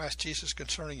God in Christ Jesus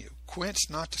concerning you. Quench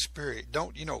not the spirit.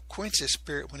 Don't, quench His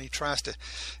spirit when He tries to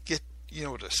get,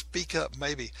 to speak up,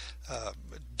 maybe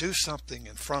do something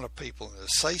in front of people and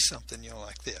to say something,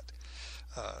 like that.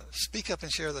 Speak up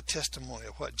and share the testimony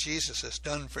of what Jesus has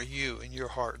done for you in your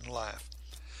heart and life.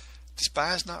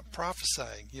 Despise not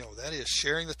prophesying, that is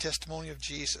sharing the testimony of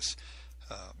Jesus.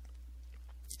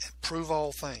 And prove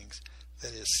all things,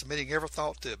 that is, submitting every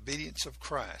thought to the obedience of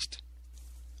Christ.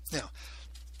 Now,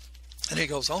 and he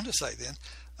goes on to say then,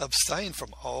 abstain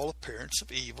from all appearance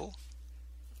of evil.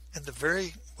 And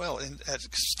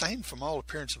abstain from all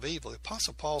appearance of evil. The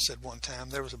Apostle Paul said one time,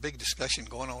 there was a big discussion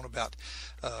going on about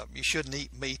you shouldn't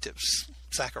eat meat that was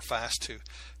sacrificed to,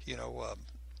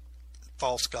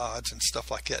 false gods and stuff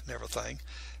like that and everything.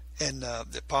 And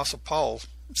the Apostle Paul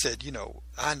said,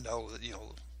 I know that,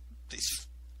 these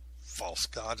false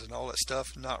gods and all that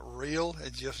stuff not real.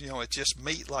 It's just, it's just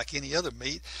meat like any other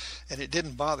meat, and it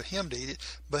didn't bother him to eat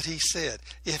it. But he said,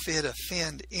 if it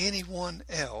offend anyone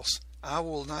else, I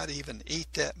will not even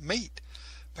eat that meat,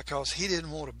 because he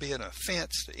didn't want to be an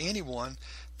offense to anyone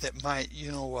that might,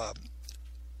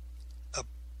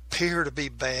 appear to be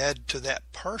bad to that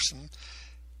person,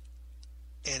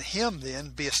 and him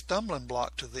then be a stumbling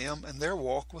block to them and their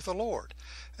walk with the Lord.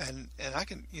 And I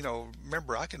can,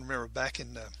 remember back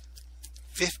in the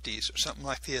 50s or something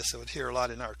like this, I would hear a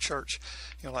lot in our church,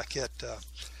 like that,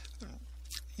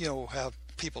 how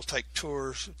people take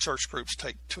tours, church groups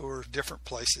take tours, different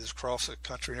places across the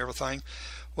country and everything.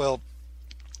 Well,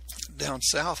 down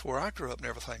south where I grew up and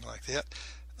everything like that,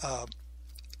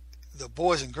 the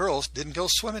boys and girls didn't go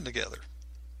swimming together.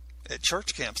 At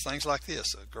church camps, things like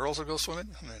this, the girls will go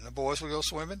swimming and the boys will go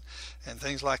swimming and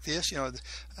things like this,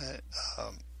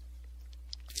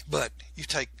 but you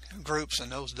take groups in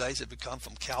those days that would come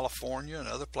from California and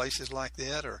other places like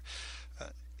that, or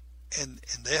and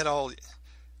they had all,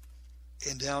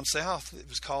 and down south it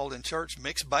was called in church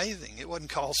mixed bathing. It wasn't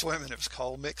called swimming, it was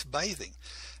called mixed bathing.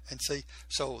 And see,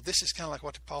 so this is kind of like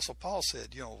what the Apostle Paul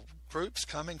said, groups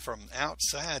coming from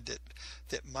outside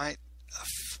that might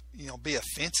be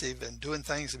offensive and doing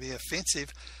things to be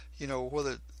offensive,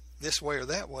 whether this way or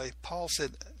that way. Paul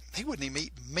said he wouldn't even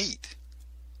eat meat,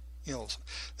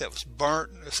 that was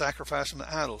burnt, sacrificed from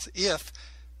the idols, if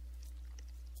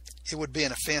it would be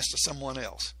an offense to someone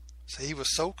else. So he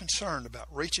was so concerned about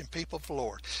reaching people for the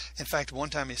Lord. In fact, one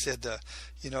time he said,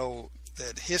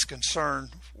 that his concern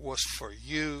was for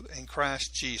you and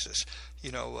Christ Jesus.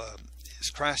 Is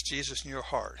Christ Jesus in your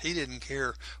heart? He didn't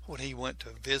care when he went to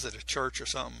visit a church or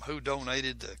something, who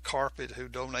donated the carpet, who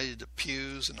donated the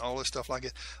pews, and all this stuff like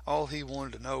that. All he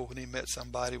wanted to know when he met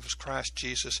somebody was Christ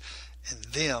Jesus and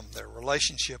them, their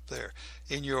relationship there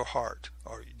in your heart.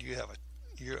 Or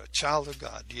you're a child of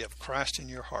God. Do you have Christ in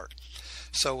your heart?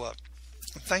 So,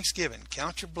 Thanksgiving,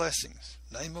 count your blessings,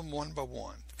 name them one by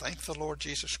one. Thank the Lord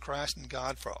Jesus Christ and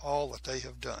God for all that they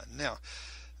have done. Now,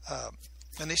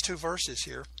 in these two verses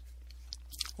here,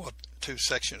 two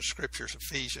sections of scriptures,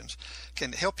 Ephesians,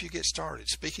 can help you get started.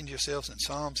 Speaking to yourselves in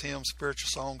psalms, hymns, spiritual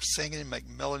songs, singing and make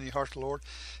melody in your heart to the Lord.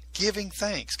 Giving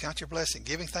thanks, count your blessing.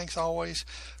 Giving thanks always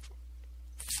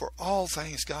for all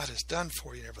things God has done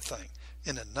for you and everything,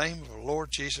 in the name of the Lord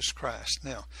Jesus Christ.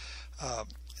 Now,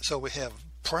 so we have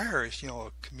prayer is,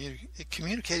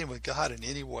 communicating with God in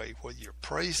any way, whether you're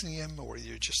praising Him or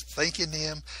you're just thanking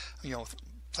Him,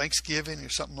 Thanksgiving or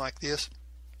something like this.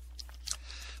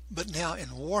 But now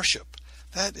in worship,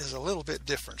 that is a little bit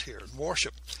different here. In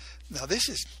worship, now this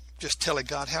is just telling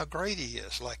God how great He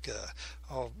is. Like,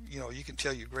 you can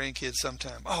tell your grandkids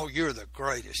sometime, oh, you're the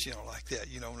greatest, like that.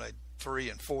 When they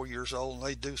 3 and 4 years old and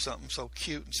they do something so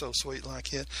cute and so sweet like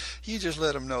that, you just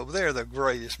let them know they're the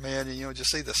greatest, man. And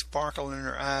just see the sparkle in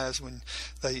their eyes when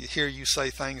they hear you say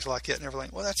things like that and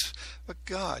everything. Well, that's what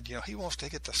God, He wants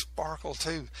to get the sparkle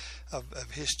too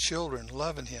of His children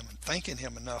loving Him and thanking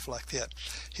Him enough like that.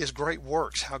 His great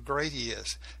works, how great He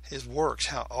is. His works,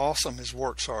 how awesome His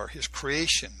works are. His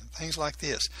creation, things like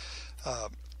this. A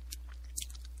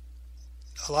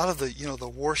lot of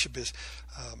the worship is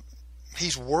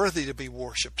He's worthy to be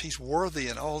worshipped. He's worthy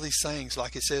in all these things,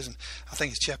 like it says in, I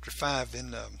think it's chapter 5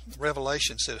 in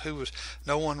Revelation, said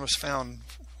no one was found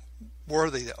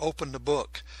worthy to open the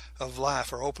book of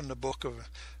life or open the book of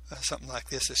something like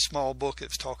this small book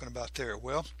it's talking about there.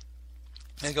 Well,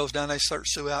 and it goes down, they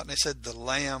searched throughout, and they said the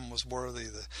Lamb was worthy,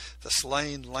 the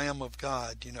slain Lamb of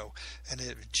God,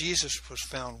 and Jesus was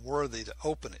found worthy to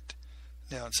open it.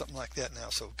 Now, and something like that now.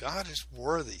 So God is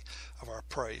worthy of our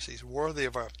praise. He's worthy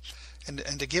of our, and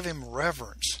to give Him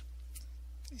reverence.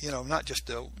 Not just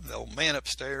the old man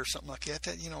upstairs, something like that.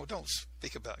 Don't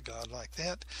speak about God like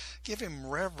that. Give Him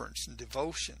reverence and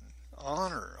devotion,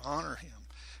 honor Him,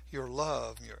 your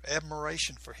love, your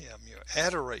admiration for Him, your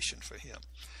adoration for Him,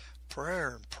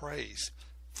 prayer and praise,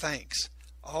 thanks.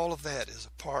 All of that is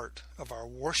a part of our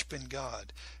worshiping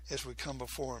God as we come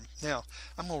before Him. Now,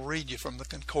 I'm going to read you from the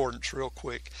concordance real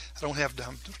quick. I don't have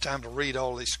time to read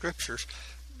all these scriptures,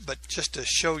 but just to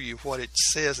show you what it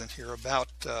says in here about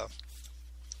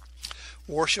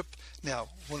worship. Now,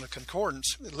 when the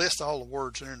concordance, it lists all the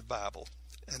words that are in the Bible,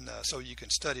 and so you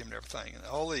can study them and everything. And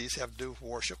all these have to do with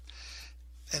worship.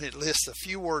 And it lists a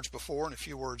few words before and a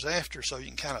few words after, so you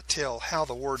can kind of tell how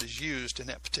the word is used in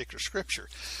that particular scripture.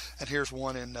 And here's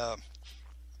one in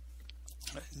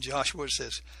Joshua. It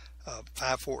says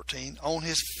 5:14, on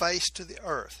his face to the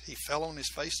earth. He fell on his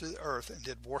face to the earth and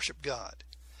did worship God.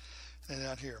 And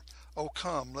down here, oh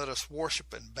come, let us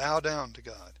worship and bow down to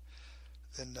God.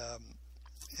 Then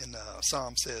in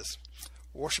Psalm says,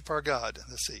 worship our God.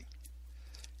 Let's see,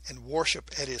 and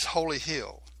worship at His holy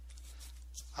hill.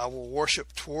 I will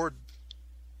worship toward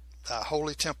thy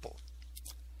holy temple.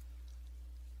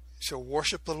 Shall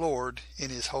worship the Lord in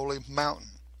His holy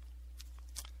mountain.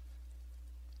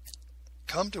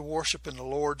 Come to worship in the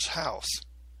Lord's house.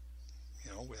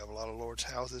 We have a lot of Lord's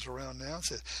houses around now. It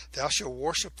says, thou shalt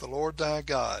worship the Lord thy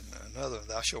God. Another,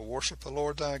 thou shalt worship the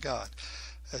Lord thy God.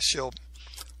 Thou shalt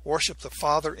worship the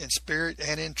Father in spirit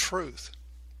and in truth.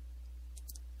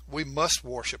 We must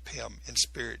worship Him in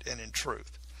spirit and in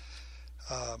truth.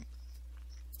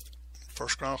 1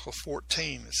 Chronicles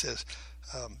 14, it says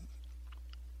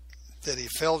that he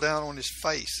fell down on his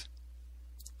face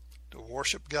to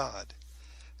worship God.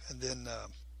 And then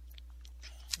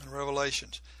in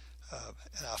Revelations,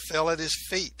 and I fell at His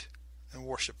feet and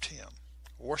worshiped Him.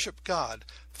 Worship God,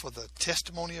 for the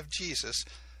testimony of Jesus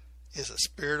is a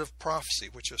spirit of prophecy,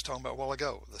 which I was talking about a while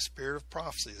ago. The spirit of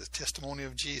prophecy, the testimony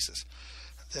of Jesus.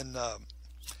 Then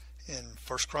in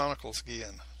 1 Chronicles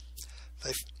again,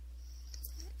 they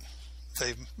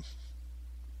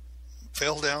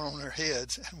fell down on their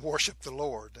heads and worshiped the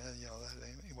Lord.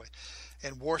 Anyway,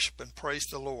 and worship and praise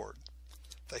the Lord.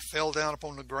 they fell down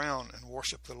upon the ground and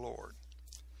worshiped the Lord.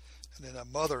 And then a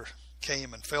mother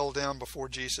came and fell down before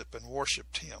Jesus and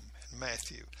worshiped him in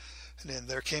Matthew. And then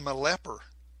there came a leper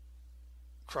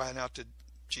crying out to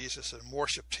Jesus and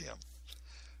worshiped him.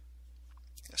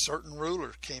 A certain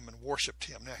ruler came and worshiped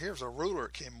him. Now here's a ruler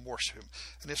that came and worshiped him.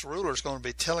 And this ruler is going to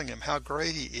be telling him how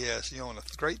great he is, and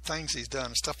the great things he's done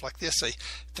and stuff like this.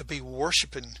 To be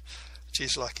worshiping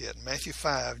Jesus like that. In Matthew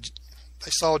 5,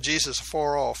 they saw Jesus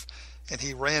afar off, and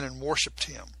he ran and worshiped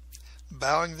him,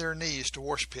 bowing their knees to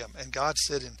worship him. And God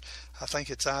said in, I think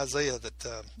it's Isaiah,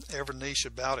 that every knee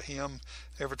should bow to him,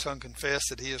 every tongue confess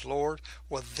that he is Lord.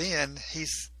 Well, then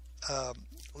he's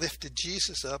lifted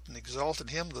Jesus up and exalted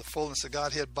him to the fullness of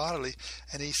Godhead bodily.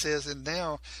 And he says, and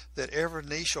now that every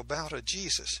knee shall bow to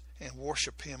Jesus and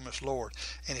worship him as Lord.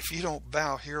 And if you don't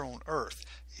bow here on earth,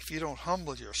 if you don't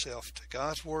humble yourself to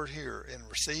God's word here and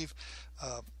receive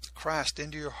Christ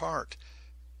into your heart,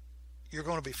 you're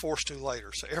going to be forced to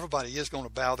later. So everybody is going to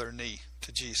bow their knee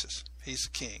to Jesus. He's the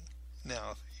King.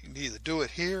 Now, you can either do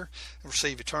it here and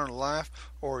receive eternal life,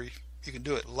 or you can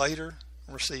do it later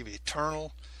and receive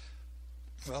eternal,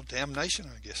 damnation,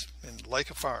 I guess, in the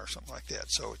lake of fire or something like that.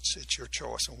 So it's your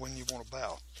choice on when you want to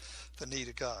bow the knee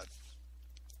to God.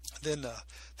 Then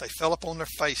they fell upon their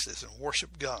faces and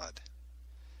worshiped God,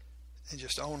 and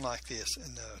just on like this.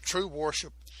 And true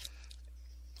worship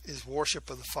is worship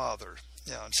of the Father.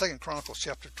 Now, in 2 Chronicles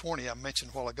chapter 20, I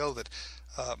mentioned a while ago that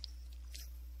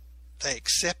they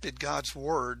accepted God's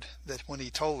word, that when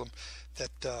he told them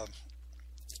that,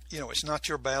 it's not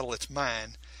your battle, it's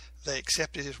mine, they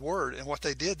accepted his word. And what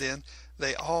they did then,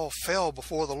 they all fell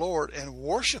before the Lord and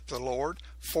worshiped the Lord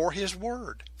for his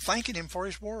word, thanking him for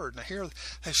his word. Now here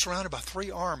they're surrounded by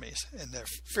 3 armies, and they're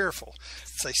fearful.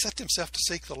 So they set themselves to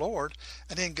seek the Lord,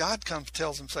 and then God comes and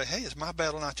tells them, say, hey, it's my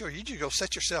battle, not yours. You just go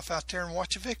set yourself out there and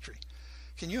watch a victory.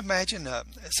 Can you imagine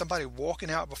somebody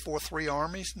walking out before 3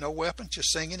 armies, no weapons,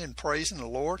 just singing and praising the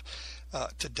Lord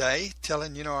today,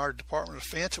 telling, our Department of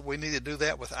Defense that we need to do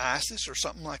that with ISIS or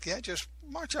something like that? Just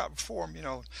march out before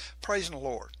them, praising the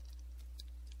Lord.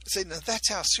 See, now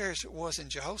that's how serious it was in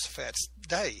Jehoshaphat's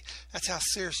day. That's how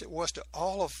serious it was to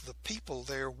all of the people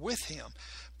there with him.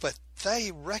 But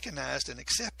they recognized and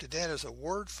accepted that as a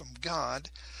word from God,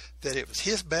 that it was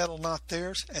his battle, not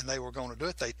theirs, and they were going to do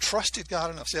it. They trusted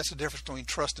God enough. See, that's the difference between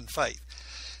trust and faith.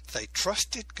 They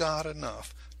trusted God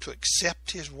enough to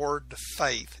accept his word to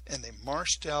faith, and they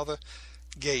marched out of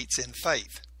the gates in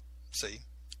faith. See,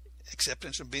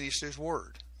 acceptance and obedience to his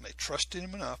word. They trusted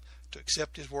him enough to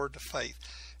accept his word to faith,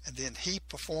 and then he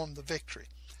performed the victory.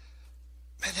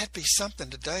 Man, that'd be something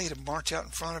today to march out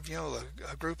in front of,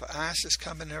 a group of ISIS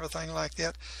coming and everything like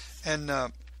that, and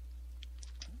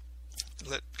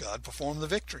let God perform the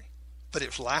victory. But it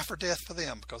was life or death for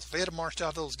them, because if they had marched out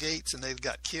of those gates and they'd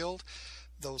got killed,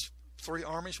 those 3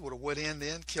 armies would have went in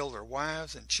then, killed their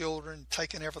wives and children,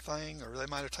 taken everything, or they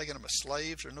might have taken them as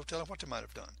slaves, or no telling what they might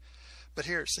have done. But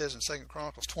here it says in 2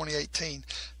 Chronicles 20:18,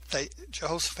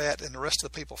 Jehoshaphat and the rest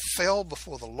of the people fell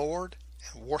before the Lord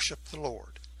and worshiped the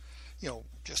Lord.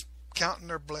 Just counting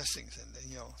their blessings and,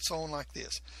 so on like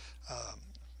this.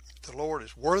 The Lord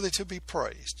is worthy to be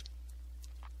praised.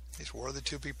 He's worthy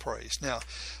to be praised. Now,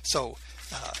 so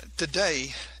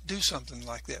today, do something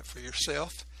like that for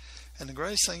yourself. And the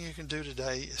greatest thing you can do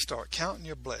today is start counting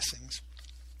your blessings.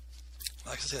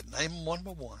 Like I said, name them one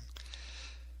by one.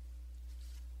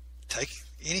 Take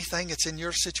anything that's in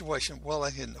your situation. Well,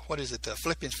 what is it?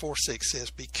 Philippians 4:6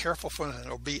 says, be careful for nothing,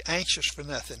 or be anxious for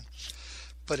nothing,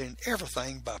 but in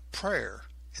everything by prayer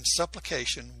and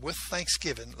supplication with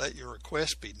thanksgiving, let your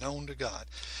requests be known to God.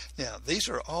 Now, these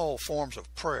are all forms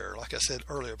of prayer, like I said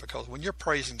earlier, because when you're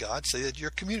praising God, see that you're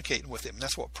communicating with him.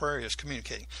 That's what prayer is,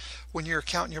 communicating. When you're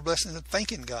counting your blessings and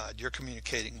thanking God, you're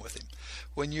communicating with him.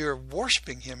 When you're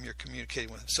worshiping him, you're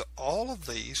communicating with him. So all of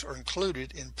these are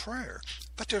included in prayer.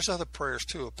 But there's other prayers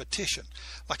too, a petition.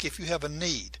 Like if you have a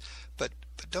need, but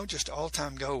don't just all the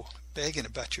time go begging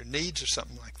about your needs or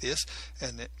something like this.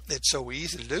 And it's so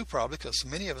easy to do, probably, because so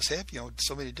many of us have,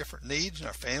 so many different needs, and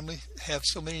our family have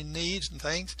so many needs and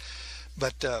things.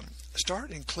 But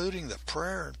start including the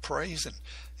prayer and praise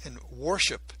and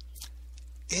worship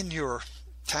in your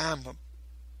time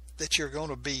that you're going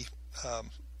to be,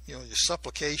 your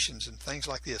supplications and things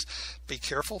like this. Be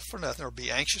careful for nothing, or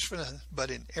be anxious for nothing, but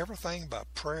in everything by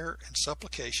prayer and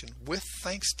supplication with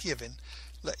thanksgiving,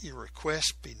 let your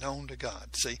requests be known to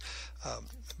God. See,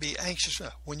 be anxious.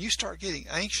 When you start getting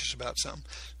anxious about something,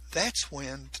 that's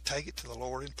when to take it to the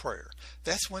Lord in prayer.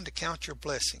 That's when to count your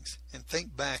blessings and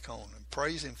think back on and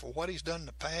praise him for what he's done in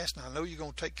the past. And I know you're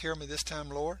going to take care of me this time,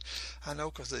 Lord. I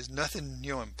know, because there's nothing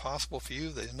impossible for you.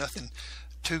 There's nothing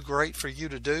too great for you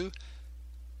to do,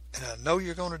 and I know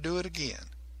you're going to do it again.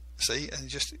 See, and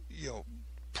just,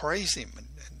 praise him and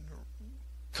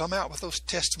come out with those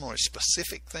testimonies,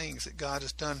 specific things that God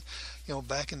has done,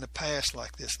 back in the past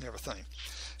like this and everything.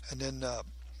 And then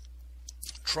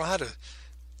try to,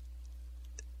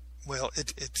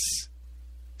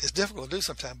 it's difficult to do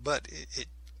sometimes, but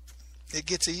it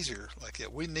gets easier like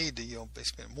that. We need to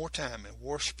spend more time in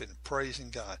worshiping and praising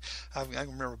God. I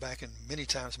can remember back in many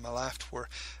times in my life where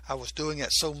I was doing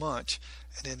that so much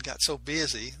and then got so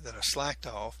busy that I slacked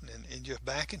off, and just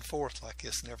back and forth like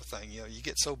this and everything. You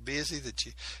get so busy that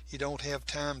you don't have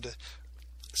time to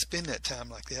spend that time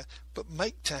like that. But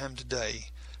make time today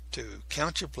to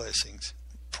count your blessings,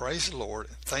 praise the Lord,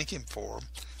 and thank him for them,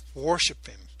 worship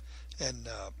him, and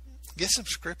get some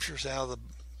scriptures out of the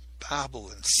Bible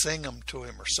and sing them to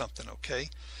him or something, okay?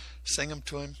 Sing them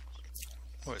to him.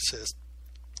 Where it says,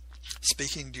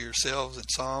 speaking to yourselves in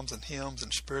psalms and hymns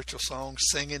and spiritual songs,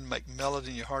 singing, make melody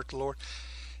in your heart to the Lord.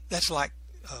 That's like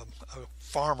a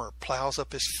farmer plows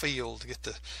up his field to get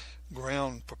the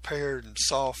ground prepared and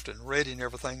soft and ready and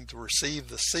everything to receive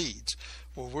the seeds.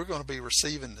 Well, we're going to be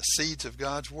receiving the seeds of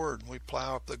God's word, and we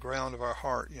plow up the ground of our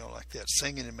heart, like that,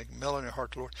 singing and making melody in our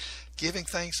heart to the Lord, giving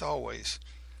thanks always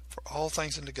for all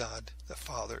things unto God the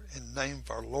Father in the name of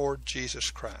our Lord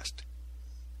Jesus Christ.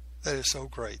 That is so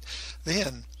great.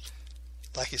 Then,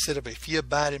 like he said, if you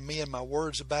abide in me and my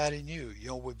words abide in you,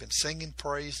 we've been singing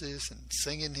praises and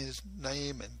singing his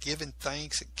name and giving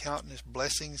thanks and counting his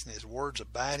blessings and his words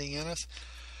abiding in us.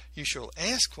 You shall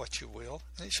ask what you will,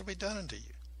 and it shall be done unto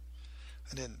you.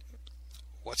 And then,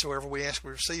 whatsoever we ask,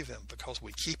 we receive him, because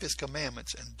we keep his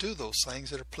commandments and do those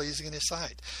things that are pleasing in his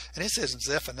sight. And it says in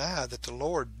Zephaniah that the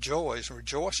Lord joys and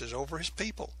rejoices over his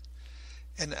people.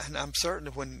 And I'm certain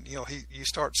that when you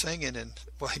start singing, and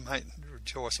he might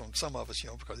rejoice on some of us,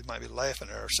 because he might be laughing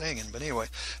at our singing. But anyway,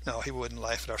 no, he wouldn't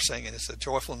laugh at our singing. It's a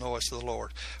joyful noise to the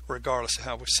Lord, regardless of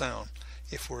how we sound,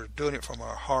 if we're doing it from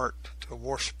our heart to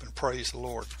worship and praise the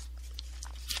Lord.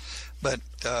 But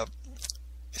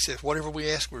it says, whatever we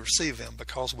ask, we receive him,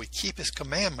 because we keep his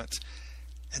commandments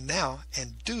and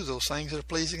do those things that are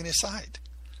pleasing in his sight.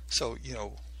 So,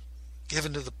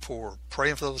 giving to the poor,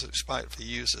 praying for those that despitefully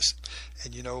use us.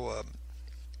 And,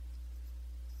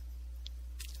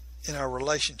 in our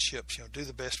relationships, do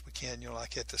the best we can,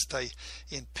 like that, to stay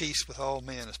in peace with all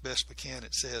men as best we can,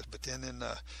 it says. But then in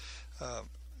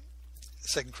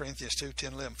 2 Corinthians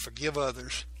 2:10-11, forgive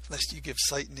others, lest you give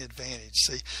Satan the advantage.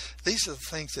 See, these are the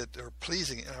things that are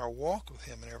pleasing in our walk with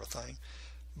him and everything.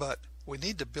 But we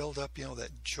need to build up,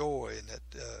 that joy and that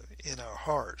in our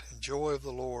heart, and joy of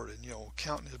the Lord, and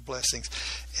counting his blessings,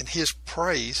 and his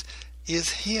praise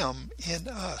is him in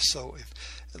us. So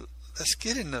let's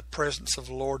get in the presence of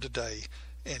the Lord today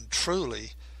and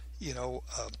truly,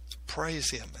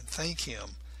 praise him and thank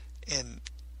him, and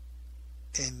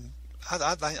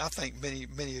I think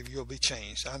many of you will be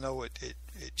changed. I know it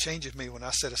changes me when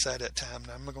I set aside that time,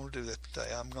 and I'm going to do that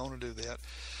today. I'm going to do that,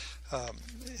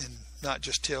 and not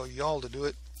just tell y'all to do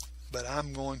it, but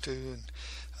I'm going to,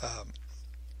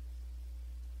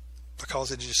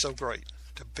 because it is so great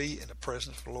to be in the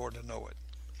presence of the Lord and to know it.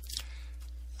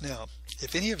 Now,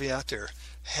 if any of you out there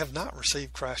have not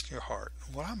received Christ in your heart,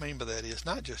 what I mean by that is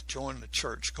not just joining the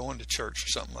church, going to church or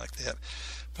something like that,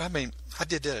 but I mean, I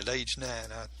did that at age 9.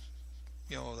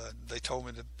 They told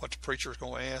me what the preacher was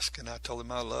going to ask, and I told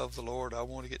them I love the Lord, I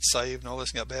want to get saved and all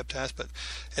this, and got baptized. But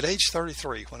at age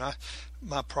 33, when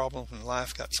my problems in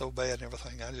life got so bad and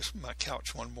everything, my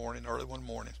couch early one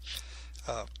morning,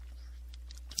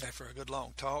 after a good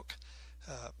long talk,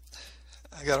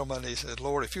 I got on my knees and said,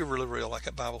 Lord, if you're really real, like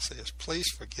that Bible says, please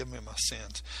forgive me my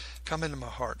sins. Come into my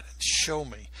heart and show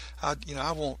me. I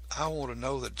want to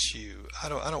know that it's you. I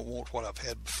don't want what I've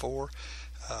had before.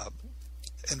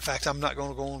 In fact, I'm not going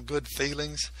to go on good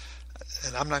feelings,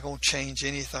 and I'm not going to change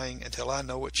anything until I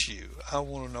know it's you. I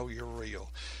want to know you're real,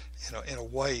 in a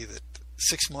way that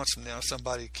 6 months from now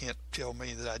somebody can't tell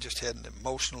me that I just had an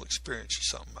emotional experience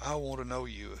or something. I want to know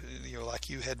you, like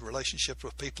you had relationships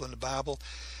with people in the Bible.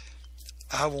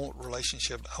 I want a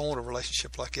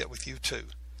relationship like that with you too.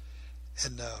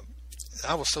 And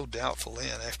I was so doubtful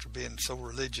then, after being so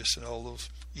religious in all those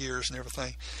years and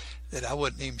everything, that I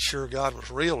wasn't even sure God was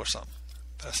real or something.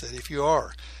 But I said, if you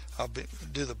are, I'll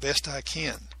do the best I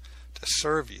can to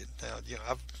serve you. Now,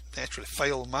 I've naturally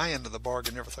failed my end of the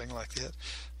bargain and everything like that,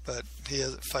 but he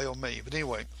hasn't failed me. But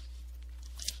anyway,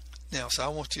 now, so I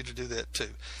want you to do that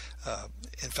too.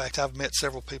 In fact, I've met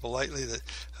several people lately that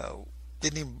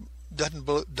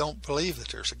don't believe that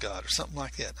there's a God or something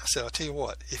like that. I said, I'll tell you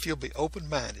what, if you'll be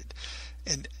open-minded,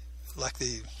 and like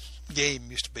the game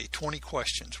used to be 20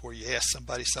 questions, where you ask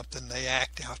somebody something, they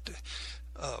act out to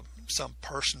some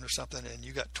person or something, and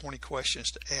you got 20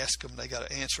 questions to ask them. They got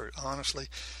to answer it honestly,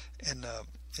 and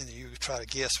you try to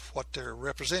guess what they're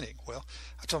representing. Well,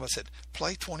 I told them, I said,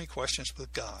 play 20 questions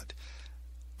with God.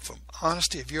 From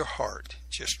honesty of your heart,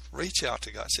 just reach out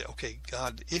to God and say, okay,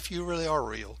 God, if you really are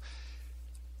real,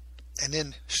 and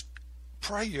then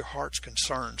pray your heart's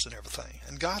concerns and everything,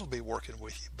 and God will be working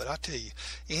with you. But I tell you,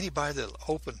 anybody that'll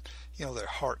open their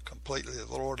heart completely to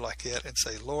the Lord like that and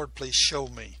say, Lord, please show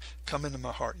me, come into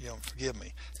my heart, forgive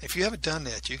me. If you haven't done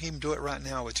that, you can even do it right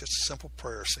now with just a simple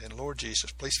prayer saying, Lord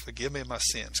Jesus, please forgive me of my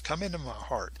sins, come into my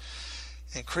heart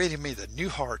and create in me the new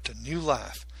heart, the new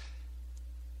life,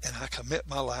 and I commit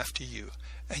my life to you,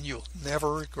 and you'll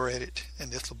never regret it,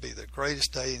 and this will be the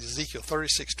greatest day. And Ezekiel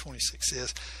 36:26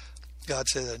 says, God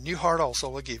said, a new heart also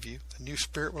will give you, a new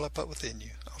spirit will I put within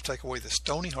you. I'll take away the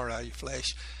stony heart out of your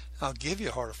flesh, I'll give you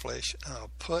a heart of flesh, and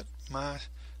I'll put my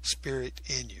spirit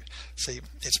in you. See,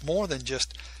 it's more than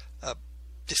just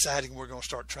deciding we're going to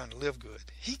start trying to live good.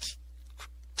 He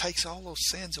takes all those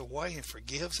sins away and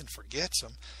forgives and forgets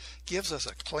them, gives us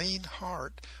a clean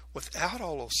heart without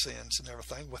all those sins and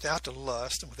everything, without the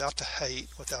lust and without the hate,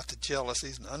 without the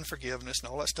jealousies and unforgiveness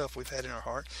and all that stuff we've had in our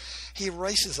heart. He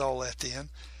erases all that then,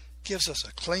 gives us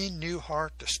a clean new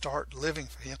heart to start living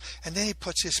for him, and then he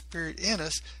puts his spirit in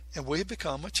us, and we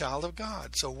become a child of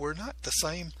God. So we're not the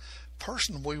same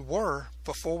person we were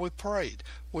before we prayed.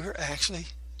 We're actually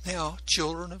now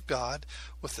children of God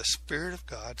with the Spirit of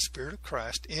God, Spirit of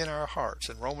Christ in our hearts.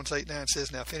 And Romans 8:9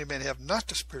 says, now if any man have not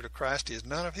the Spirit of Christ, he is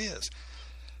none of his.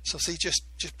 So see, just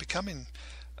becoming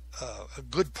a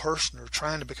good person, or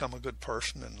trying to become a good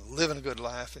person and living a good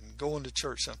life and going to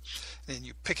church, and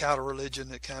you pick out a religion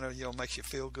that kind of makes you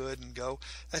feel good and go,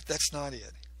 that's not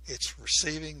it. It's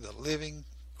receiving the living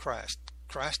Christ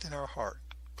in our heart,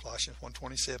 Colossians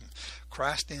 1:27,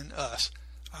 Christ in us,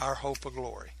 our hope of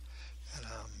glory.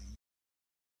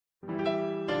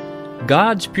 And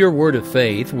God's Pure Word of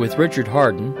Faith with Richard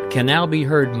Hardin can now be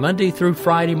heard Monday through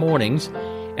Friday mornings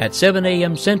at 7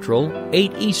 a.m. Central,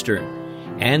 8 Eastern,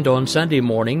 and on Sunday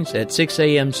mornings at 6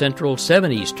 a.m. Central,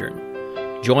 7 Eastern.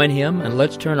 Join him and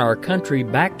let's turn our country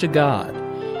back to God.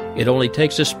 It only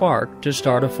takes a spark to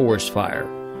start a forest fire.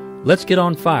 Let's get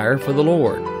on fire for the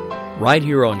Lord, right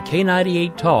here on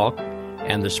K98 Talk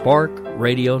and the Spark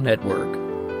Radio Network.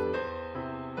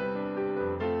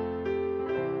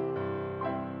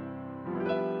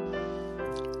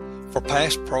 For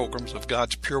past programs of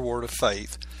God's Pure Word of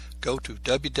Faith, go to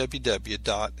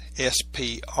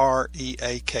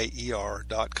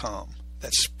www.spreaker.com.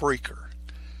 That's Spreaker.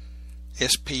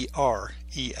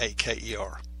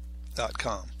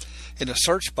 Spreaker.com. In the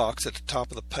search box at the top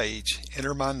of the page,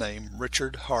 enter my name,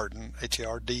 Richard Hardin,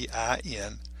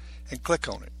 Hardin, and click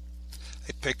on it.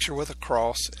 A picture with a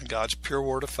cross and God's Pure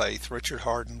Word of Faith, Richard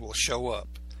Hardin, will show up.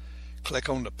 Click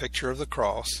on the picture of the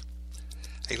cross.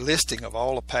 A listing of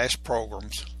all the past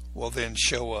programs will then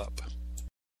show up.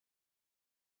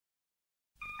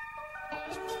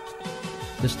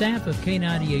 The staff of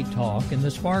K98 Talk and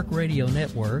the Spark Radio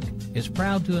Network is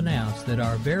proud to announce that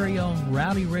our very own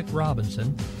Rowdy Rick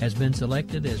Robinson has been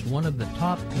selected as one of the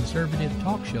top conservative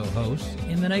talk show hosts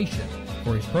in the nation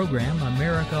for his program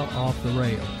America Off the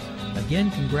Rails. Again,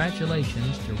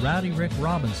 congratulations to Rowdy Rick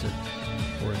Robinson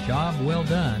for a job well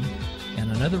done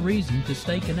and another reason to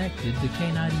stay connected to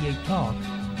K98 Talk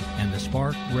and the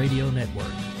Spark Radio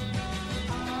Network.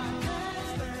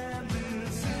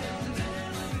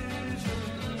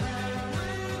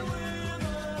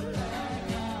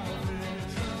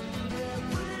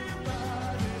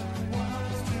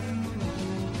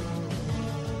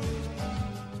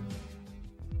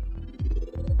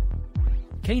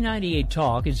 K98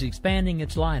 Talk is expanding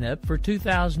its lineup for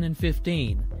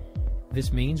 2015.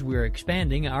 This means we're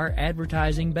expanding our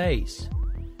advertising base.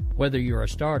 Whether you're a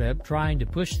startup trying to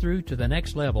push through to the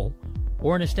next level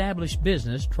or an established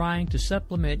business trying to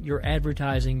supplement your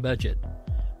advertising budget,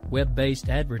 web-based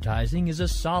advertising is a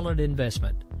solid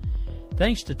investment.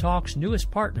 Thanks to Talk's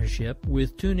newest partnership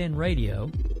with TuneIn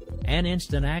Radio and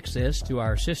instant access to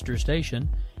our sister station,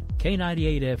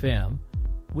 K98 FM,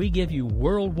 we give you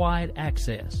worldwide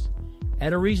access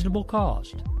at a reasonable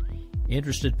cost.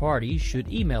 Interested parties should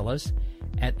email us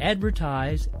at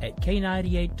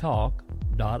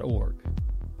advertise@k98talk.org.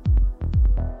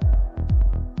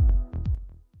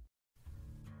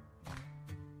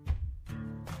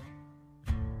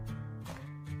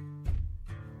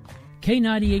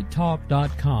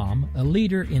 K98talk.com, a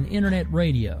leader in internet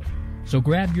radio. So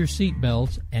grab your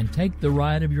seatbelts and take the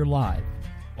ride of your life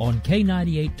on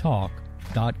K98talk.com.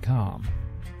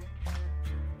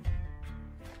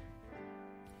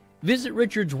 Visit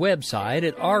Richard's website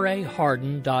at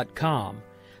rahardin.com.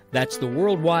 That's the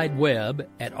World Wide Web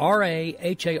at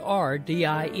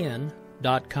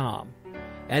rahardin.com.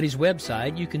 At his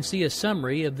website, you can see a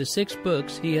summary of the 6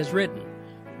 books he has written,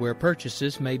 where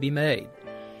purchases may be made.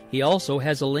 He also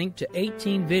has a link to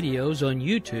 18 videos on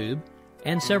YouTube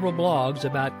and several blogs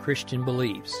about Christian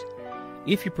beliefs.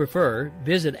 If you prefer,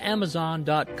 visit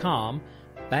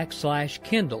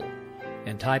Amazon.com/Kindle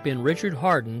and type in Richard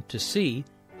Hardin to see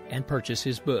and purchase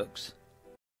his books.